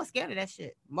septic. I was scared of that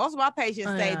shit. Most of my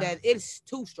patients say that it's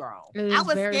too strong. I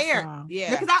was scared. Strong.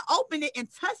 Yeah, because I opened it and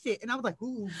touched it and I was like,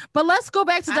 ooh. But let's go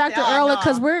back to Dr. Ehrlich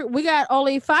because we got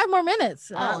only 5 more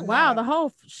minutes. Wow, the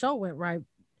whole show went right.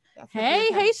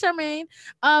 Hey, Charmaine.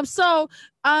 So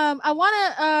I want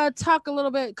to talk a little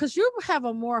bit because you have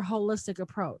a more holistic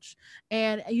approach,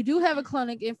 and you do have a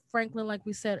clinic in Franklin, like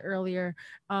we said earlier.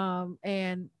 What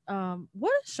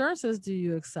insurances do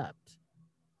you accept?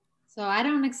 So I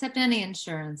don't accept any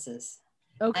insurances.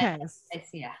 Okay.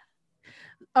 Yeah.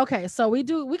 Okay, so we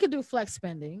could do flex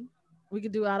spending. We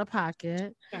could do out of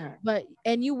pocket, sure.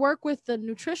 And you work with the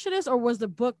nutritionist, or was the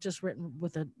book just written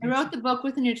with a? I wrote the book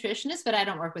with a nutritionist, but I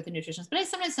don't work with a nutritionist. But I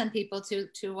sometimes send people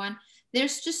to one.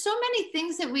 There's just so many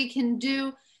things that we can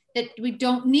do that we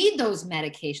don't need those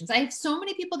medications. I have so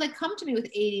many people that come to me with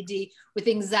ADD, with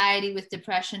anxiety, with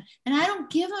depression, and I don't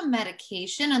give them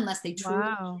medication unless they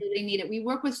truly need it. We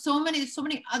work with so many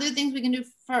other things we can do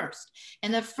first.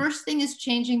 And the first thing is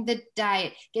changing the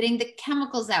diet, getting the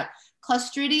chemicals out.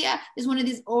 Clostridia is one of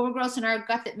these overgrowths in our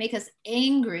gut that make us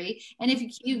angry. And if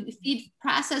you feed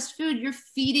processed food, you're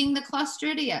feeding the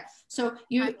Clostridia. So if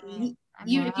you eat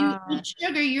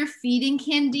sugar, you're feeding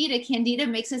Candida. Candida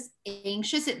makes us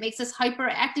anxious. It makes us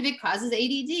hyperactive. It causes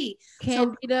ADD.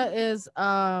 Candida is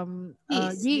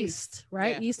yeast,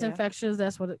 right? Yeah. Yeast infections.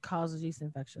 That's what it causes, yeast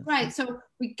infections. Right. So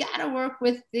we got to work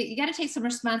with, you got to take some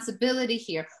responsibility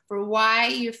here for why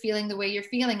you're feeling the way you're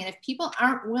feeling. And if people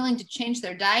aren't willing to change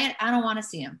their diet, I don't want to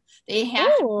see them. They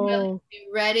have to be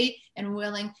ready and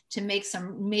willing to make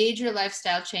some major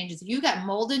lifestyle changes. If you got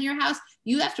mold in your house,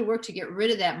 you have to work to get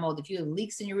rid of that mold. If you have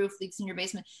leaks in your roof, leaks in your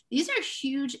basement, these are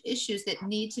huge issues that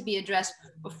need to be addressed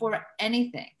before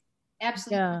anything.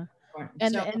 Absolutely. Yeah.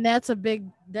 And that's a big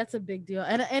deal.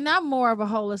 And I'm more of a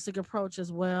holistic approach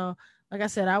as well. Like I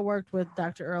said, I worked with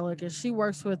Dr. Ehrlich, and she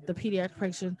works with the pediatric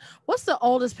patient. What's the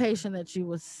oldest patient that you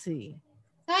would see?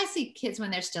 I see kids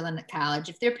when they're still in college.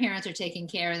 If their parents are taking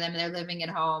care of them and they're living at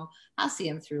home, I'll see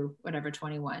them through whatever,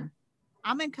 21.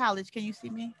 I'm in college. Can you see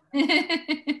me?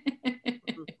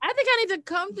 I think I need to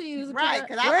come to you. Right.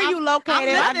 Where are you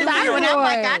located? I'm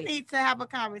like, I need to have a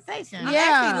conversation. I'm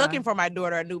actually looking for my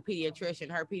daughter a new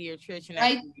pediatrician. Her pediatrician.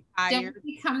 I don't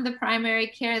become the primary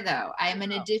care though. I'm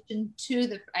an addition to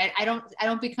the, I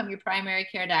don't become your primary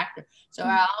care doctor. So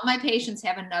all my patients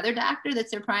have another doctor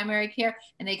that's their primary care,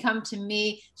 and they come to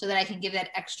me so that I can give that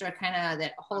extra kind of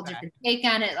that whole different take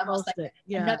on it, almost like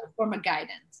another form of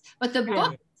guidance. But the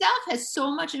book itself has so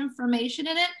much information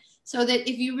in it, so that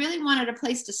if you really wanted a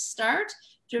place to start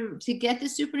to get the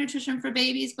Super Nutrition for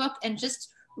Babies book and just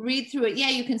read through it,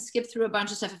 you can skip through a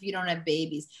bunch of stuff if you don't have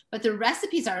babies, but the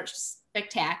recipes are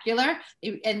spectacular.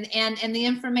 And the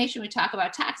information, we talk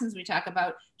about toxins, we talk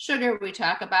about sugar, we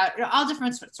talk about all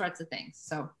different sorts of things.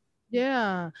 So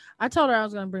yeah, I told her I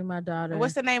was going to bring my daughter.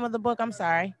 What's the name of the book? I'm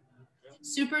sorry.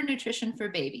 Super Nutrition for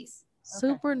Babies.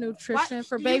 Super Nutrition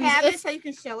for Babies. You have it so you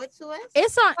can show it to us?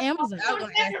 It's on Amazon. I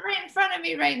don't have it right in front of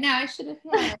me right now. I should have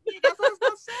had it. That's what I was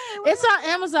gonna say. It's on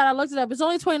Amazon. I looked it up. It's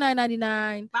only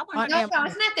 $29.99. No,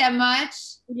 it's not that much.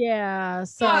 Yeah.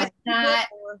 So no, it's not.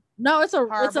 No, it's a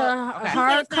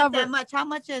hardcover. That much. How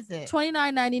much is it?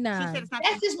 $29.99.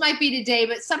 That just might be today,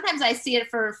 but sometimes I see it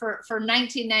for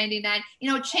 $19.99. You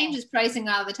know, it changes pricing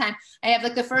all the time. I have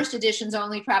like the first edition's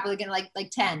only probably gonna like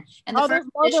 10. And the there's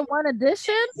more than one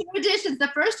edition? 2 editions.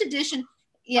 The first edition,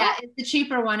 it's the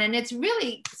cheaper one, and it's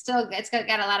really still it's got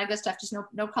a lot of good stuff, just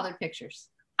no colored pictures.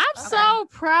 I'm so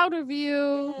proud of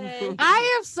you.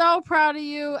 I am so proud of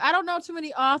you. I don't know too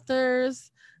many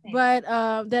authors, but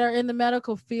that are in the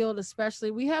medical field, especially.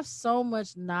 We have so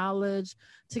much knowledge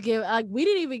to give. Like, we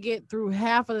didn't even get through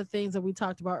half of the things that we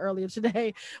talked about earlier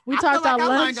today. I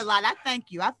learned a lot. I thank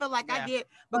you. I feel like I did.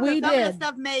 Because some of the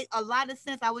stuff made a lot of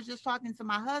sense. I was just talking to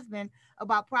my husband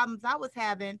about problems I was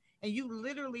having, and you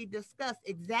literally discussed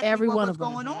exactly what was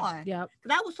going on. Yep.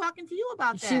 Because I was talking to you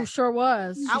about that. She sure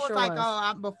was. I was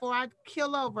like, before I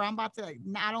kill over, I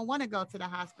don't want to go to the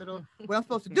hospital. What I'm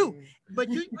supposed to do.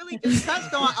 But you really just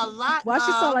touched on a lot. Why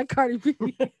she sound like Cardi B?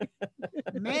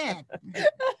 Man.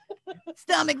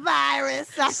 stomach virus.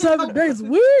 7 days a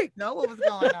week. Know what was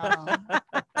going on.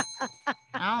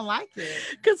 I don't like it.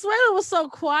 Consuela was so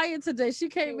quiet today. She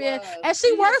came in and she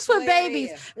She works with is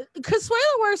babies.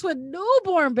 Consuela works with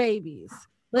newborn babies.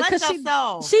 Bless Because your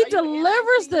soul. she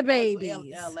delivers the babies.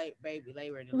 Baby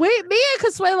labor. Me and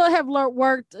Consuelo have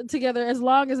worked together as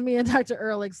long as me and Dr.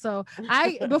 Ehrlich. So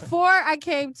before I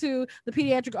came to the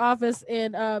pediatric office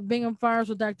in Bingham Farms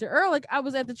with Dr. Ehrlich, I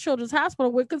was at the Children's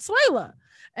Hospital with Consuela,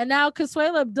 and now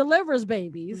Consuela delivers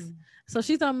babies. So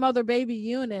she's on mother baby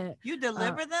unit. You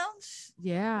deliver them?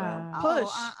 Yeah. Push.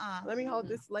 Let me hold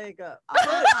this leg up.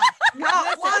 No.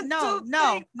 Listen,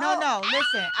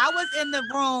 I was in the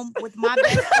room with my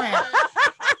best friend.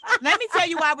 Let me tell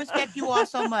you why I respect you all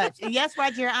so much. And yes,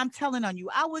 Roger, I'm telling on you.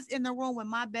 I was in the room with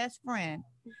my best friend.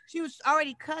 She was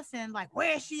already cussing, like,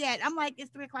 where is she at? I'm like, it's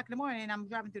 3 o'clock in the morning and I'm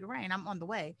driving through the rain. I'm on the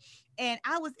way. And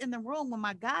I was in the room when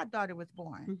my goddaughter was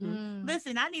born. Mm.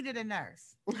 Listen, I needed a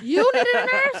nurse. You needed a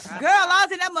nurse? Girl, I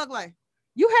was in that mug like.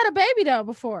 You had a baby though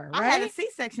before, right? I had a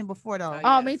C-section before though.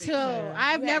 Oh, me too.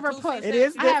 I've never put. It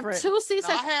is I have different. 2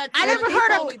 C-sections. I never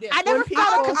heard of. I never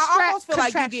felt I almost feel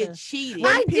like you get contraction. cheated.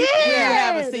 I did. You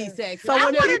have a C-section. So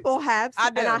when I people have, I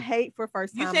and do. I hate for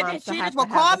first time You said moms that to have cheated. to Well,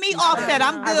 have call a me C-section. Offset.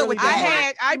 I'm good with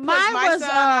that. I pushed Mine my was, son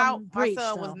out. My breech,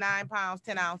 son was though. 9 pounds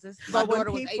 10 ounces. So My when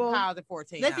daughter was 8 people- pounds and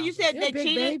 14 Listen, you ounces. said You're they big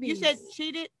cheated. You babies. said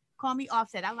cheated. Call me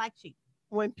Offset. I like cheat.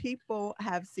 When people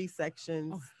have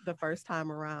C-sections the first time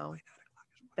around,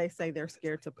 they say they're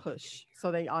scared to push, so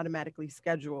they automatically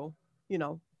schedule,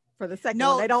 for the second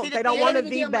No, one. They don't. see, They don't they want to They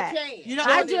didn't be give 'em a back. chance. You know,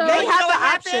 I do. They You have know the what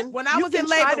happened? option. When I You was can in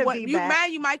try labor, to be back.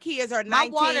 my kids are My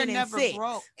 19 water and never 6.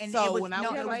 broke, and So it was when I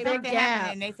no, was it in was labor, something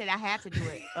happening, and they said I had to do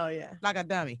it. Oh yeah. like a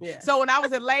dummy. Yeah. So when I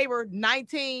was in labor,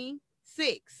 19,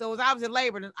 6. So as I was in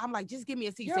labor, I'm like, just give me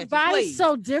a C-section, Your body's please.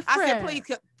 so different. I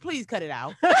said, please cut it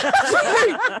out.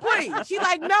 please. She's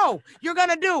like, no, you're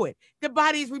gonna do it. The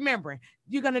body's remembering.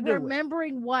 You're gonna do it.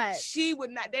 Remembering what? She would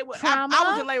not. They would. Trauma?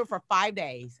 I was in labor for 5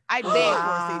 days. I begged for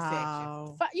a C-section.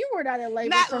 Wow. You were not in labor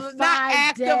Not, for 5 not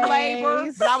active days.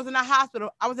 labor, but I was in the hospital.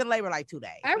 I was in labor like 2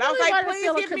 days. I But I was really like, wanted to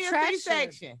feel please a give me a contraction.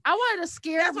 C-section. I wanted to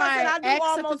scare That's why I my said I do ex at the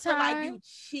almost feel like time. you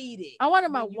cheated. I wanted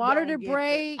my when you water don't to get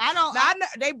break. I don't. No,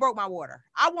 they broke my water.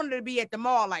 I wanted to be at the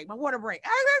mall like my water break. I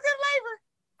was in labor.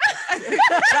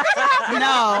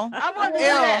 No. I wanted to Ew.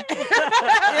 do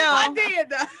that. I did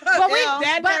though. But we-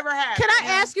 that but never happened. Can I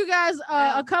ask you guys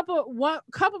a couple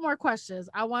more questions?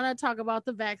 I want to talk about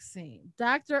the vaccine.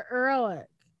 Dr. Ehrlich,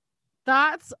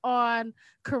 thoughts on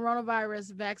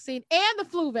coronavirus vaccine and the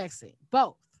flu vaccine,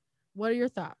 both. What are your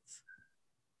thoughts?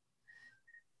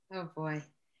 Oh boy.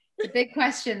 It's a big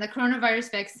question. The coronavirus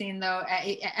vaccine, though,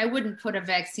 I wouldn't put a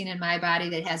vaccine in my body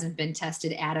that hasn't been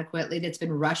tested adequately, that's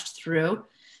been rushed through.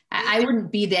 I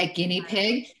wouldn't be that guinea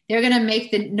pig. They're going to make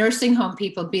the nursing home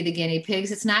people be the guinea pigs.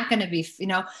 It's not going to be,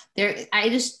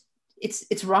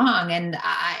 it's wrong. And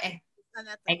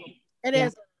It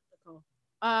is.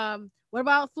 What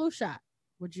about flu shot?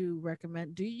 Would you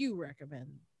recommend? Do you recommend?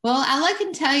 Well, all I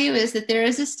can tell you is that there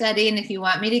is a study, and if you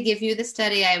want me to give you the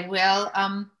study, I will.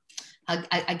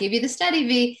 I'll give you the study,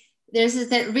 V. There's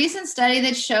that recent study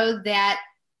that showed that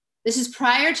this is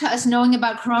prior to us knowing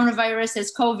about coronavirus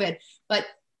as COVID, but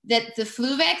that the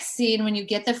flu vaccine, when you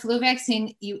get the flu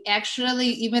vaccine, you actually,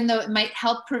 even though it might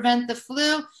help prevent the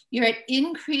flu, you're at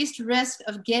increased risk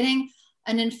of getting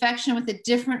an infection with a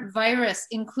different virus,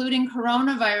 including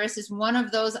coronavirus is one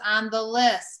of those on the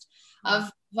list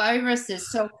of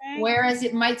viruses. So whereas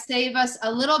it might save us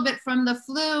a little bit from the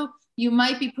flu, you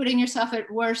might be putting yourself at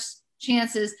worse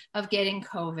chances of getting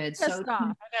COVID. So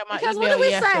Stop. My Because what email did we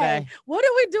yesterday. say? What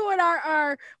did we do in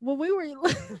our when we were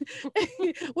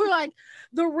we were like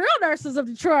the real nurses of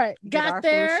Detroit Get our got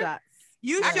flu there shots.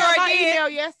 You I sure got my did. email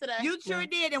yesterday. You sure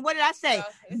did. And what did I say?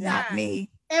 It's Not fine. me.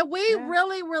 and we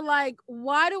really were like,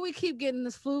 why do we keep getting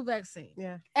this flu vaccine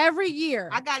Yeah. every year?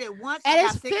 I got it once. And I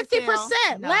it's got sick as hell.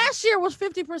 50%. No. Last year was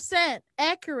 50%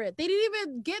 accurate. They didn't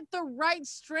even get the right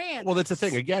strand. Well, that's the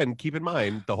thing. Again, keep in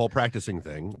mind the whole practicing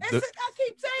thing. I The-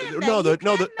 keep saying that. no, You the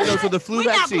cannot- so the flu We're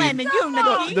not vaccine. blaming you,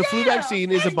 Nikki. The flu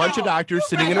vaccine is a bunch of doctors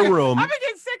sitting in a room I've been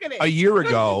getting sick of it. a year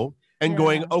ago and Yeah.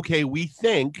 going, okay, we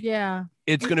think yeah,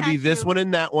 it's going to be It's this not one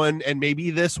and that one and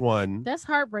maybe this one, that's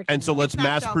heartbreaking. and so let's It's not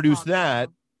mass your produce fault, that,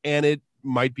 though. and it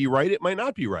might be right, it might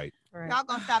not be right. Right. Y'all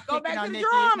gonna stop Go picking back on to the Nikki.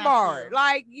 It's drawing not board. true.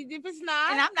 Like, if it's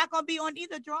not, And I'm not gonna be on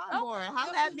either drawing Oh, board.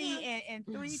 Holler at me in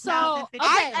 3 So, okay.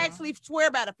 I actually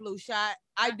swear by the flu shot.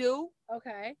 I do.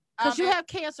 okay, because you and have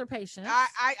cancer patients.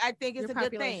 I think it's Your a good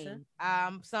population.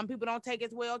 thing. Some people don't take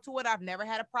as well to it. I've never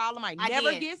had a problem. I I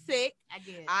never did. get sick. I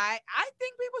did. I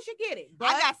think people should get it. But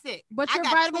I got sick. but I your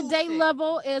got vitamin too D sick.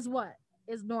 level is what?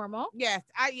 Is normal. yes,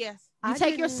 yes. You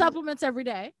take your supplements every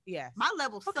day. Yes. My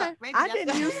levels Okay. suck. Maybe I that's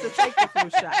didn't the- used to take the flu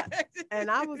shot, and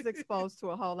I was exposed to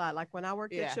a whole lot. Like when I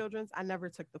worked Yeah. at Children's, I never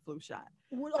took the flu shot.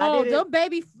 Oh, did it- them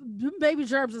baby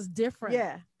germs is different.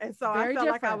 Yeah, and so Very I felt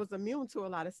like I different. was immune to a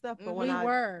lot of stuff. But We when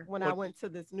were. I went to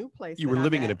this new place, You that were I'm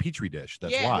living in a at- petri dish.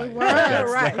 That's Yeah, why. We were. That's-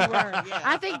 Right. We were. Yeah.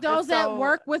 I think those that so-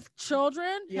 work with children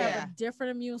have Yeah. a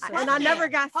different immune system. and I never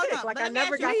got Hold sick. on, Like let I me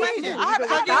never ask you got a sick. question. Even I though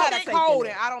just got get taken cold it.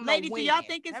 and I don't know. Ladies, do when. y'all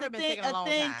think it's Haven't a been thing, sick in a long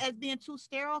time. as being too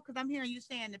sterile? Because I'm hearing you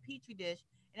saying the petri dish,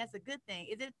 and that's a good thing.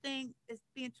 Is it a thing? It's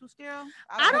being too sterile?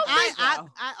 I don't think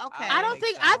so. Okay. I don't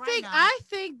think. so. I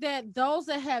think that those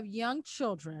that have young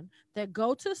children that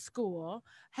go to school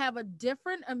have a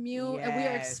different immune, and we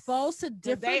are Yes. exposed to 'Cause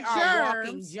different they are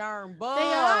walking germs. germ They bugs.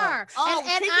 are. Oh, and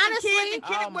teaching the honestly, kids and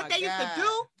kids Oh what my they used to God.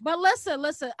 do. but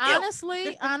listen.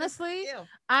 Honestly, Ew.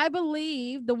 I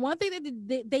believe the one thing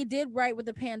that they did right with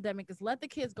the pandemic is let the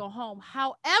kids go home.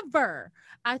 However,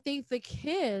 I think the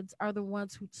kids are the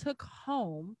ones who took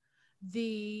home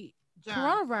the Germs.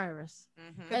 coronavirus. Mhm.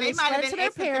 And They they might have spread been to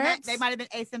their parents. They might have been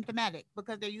asymptomatic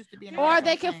because they're used to being. Or around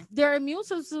they something. can their immune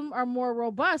system are more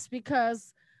robust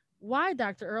because why,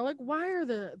 Dr. Ehrlich? Why are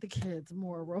the kids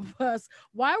more robust?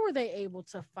 Why were they able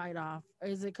to fight off?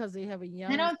 Is it because they have a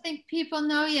young? I don't think people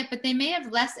know yet, but they may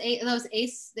have less those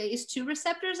ACE2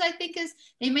 receptors. I think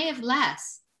they may have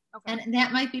less, Okay. and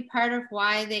that might be part of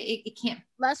why it can't.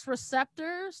 less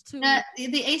receptors to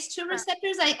The ACE2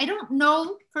 receptors, I don't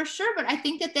know for sure, but I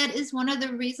think that is one of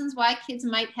the reasons why kids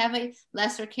might have a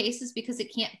lesser cases because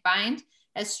it can't bind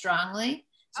as strongly.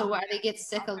 So while they get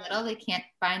sick a little, they can't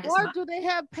bind as or much. do they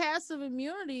have passive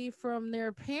immunity from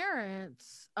their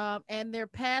parents and they're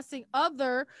passing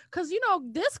other because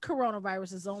this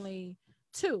coronavirus is only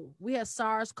two. We have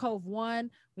SARS-CoV-1,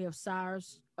 we have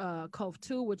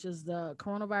SARS-CoV-2, which is the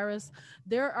coronavirus.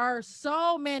 There are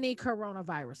so many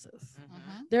coronaviruses.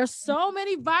 Mhm. There's so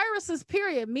many viruses,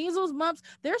 period. Measles, mumps,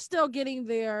 they're still getting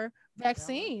their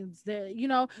vaccines. They're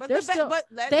they're still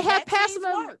they have passive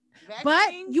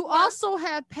but you also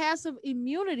have passive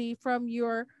immunity from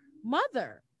your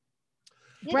mother.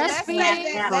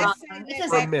 Breastfeeding.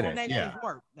 For a minute, yeah.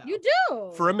 You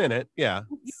do. For a minute, yeah.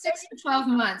 6 to 12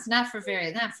 months, not for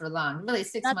long. Really,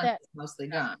 6 Not months that- is mostly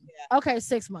gone. Okay,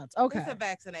 6 months. Okay. It's a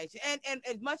vaccination, and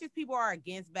as much as people are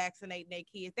against vaccinating their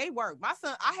kids, they work. My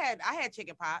son, I had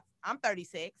chicken pox. I'm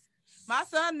 36. My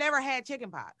son never had chicken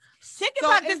pox. Chicken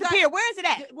pox disappeared. Where is it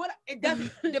at? What it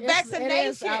doesn't. The It is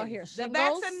vaccination out here. The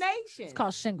Shingles? vaccination. It's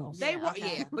called shingles. They were,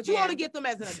 okay. yeah, but you Yeah. only get them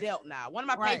as an adult now. One of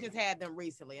my Right. patients had them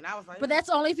recently, and I was like, But that's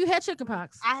only if you had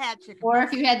chickenpox. I had chicken. Or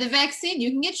pox. if you had the vaccine, you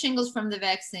can get shingles from the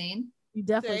vaccine. You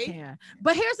definitely See? can.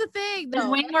 But here's the thing, There's though.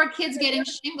 way more kids getting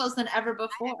shingles than ever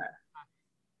before.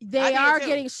 They I did are too.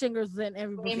 getting shingles than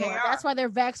everybody. They Before. That's why they're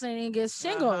vaccinating against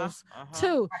shingles Uh-huh.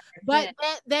 too. But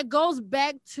Yeah. that goes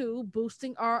back to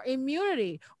boosting our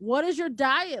immunity. What is your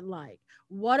diet like?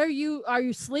 What are you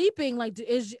sleeping like?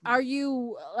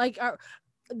 Are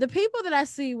the people that I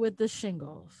see with the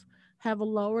shingles have a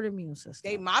lowered immune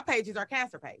system? My patients are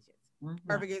cancer patients. Mhm.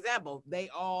 Perfect example. They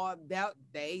all that's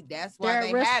They're why at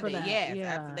they risk have for it. that, Yes, yeah.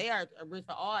 absolutely. They are at risk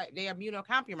for all. They're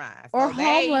immunocompromised. Or So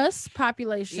they- homeless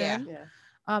population. Yeah. Yeah.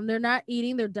 They're not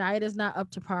eating. Their diet is not up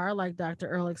to par, like Dr.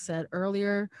 Ehrlich said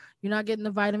earlier. You're not getting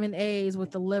the vitamin A's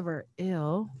with the liver.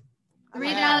 Ew.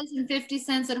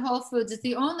 $3.50 at Whole Foods. It's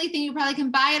the only thing you probably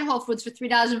can buy at Whole Foods for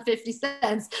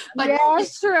 $3.50. But Yeah,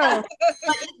 it's true.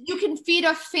 but you can feed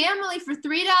a family for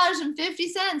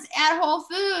 $3.50 at Whole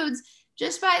Foods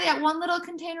just by that one little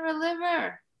container of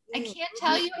liver. I can't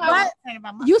tell you how.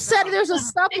 But you said there's a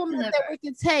supplement that we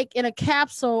can take in a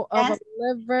capsule of Yes. a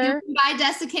liver. You can buy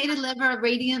desiccated liver.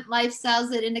 Radiant Life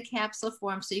sells it in a capsule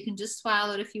form, so you can just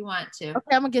swallow it if you want to. Okay,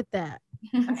 I'm gonna get that.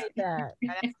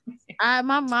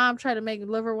 My mom tried to make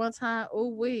liver one time.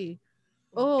 I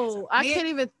can't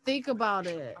even think about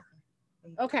it.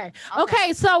 Okay.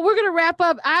 So we're gonna wrap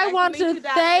up. I Nice want meet to you,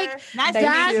 doctor. thank Nice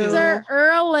Thank you. Dr.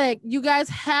 Ehrlich. You guys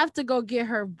have to go get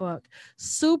her book,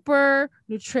 Super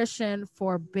Nutrition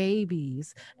for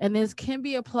Babies. And this can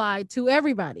be applied to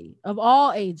everybody of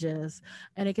all ages.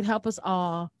 And it can help us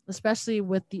all, especially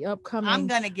with the upcoming I'm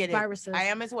gonna get it. viruses. I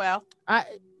am as well.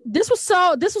 This was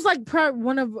like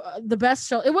one of the best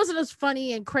shows. It wasn't as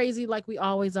funny and crazy like we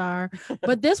always are,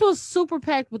 but this was super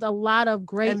packed with a lot of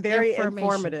great And very information.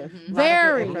 informative. Mhm. Lot of good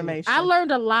Very. information. I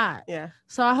learned a lot. Yeah.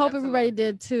 So I hope Absolutely. everybody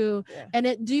did too. Yeah.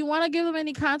 And do you want to give them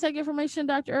any contact information,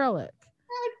 Dr. Ehrlich?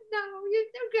 No,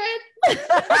 you're good.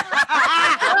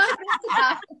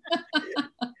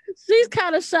 She's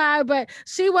kind of shy, but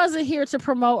she wasn't here to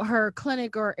promote her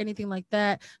clinic or anything like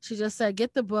that. She just said,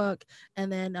 get the book,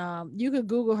 and then you could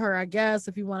Google her, I guess,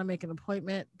 if you want to make an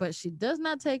appointment. But she does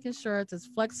not take insurance. It's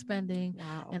flex spending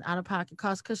and out-of-pocket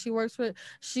costs because she works with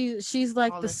she's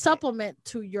like the supplement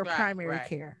to your primary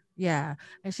care. Yeah,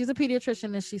 and she's a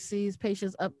pediatrician, and she sees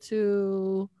patients up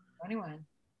to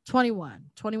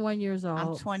 21 years old.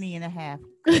 I'm 20 and a half.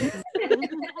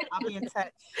 I'll be in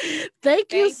touch.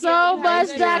 Thank you so much,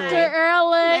 Dr.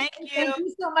 Ehrlich. Thank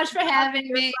you so much for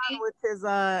having me. With his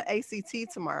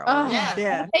ACT tomorrow. Oh,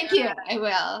 yeah. Thank you. I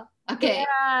will. Okay.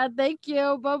 Yeah, thank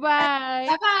you. Bye-bye.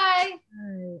 Bye-bye. All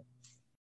right.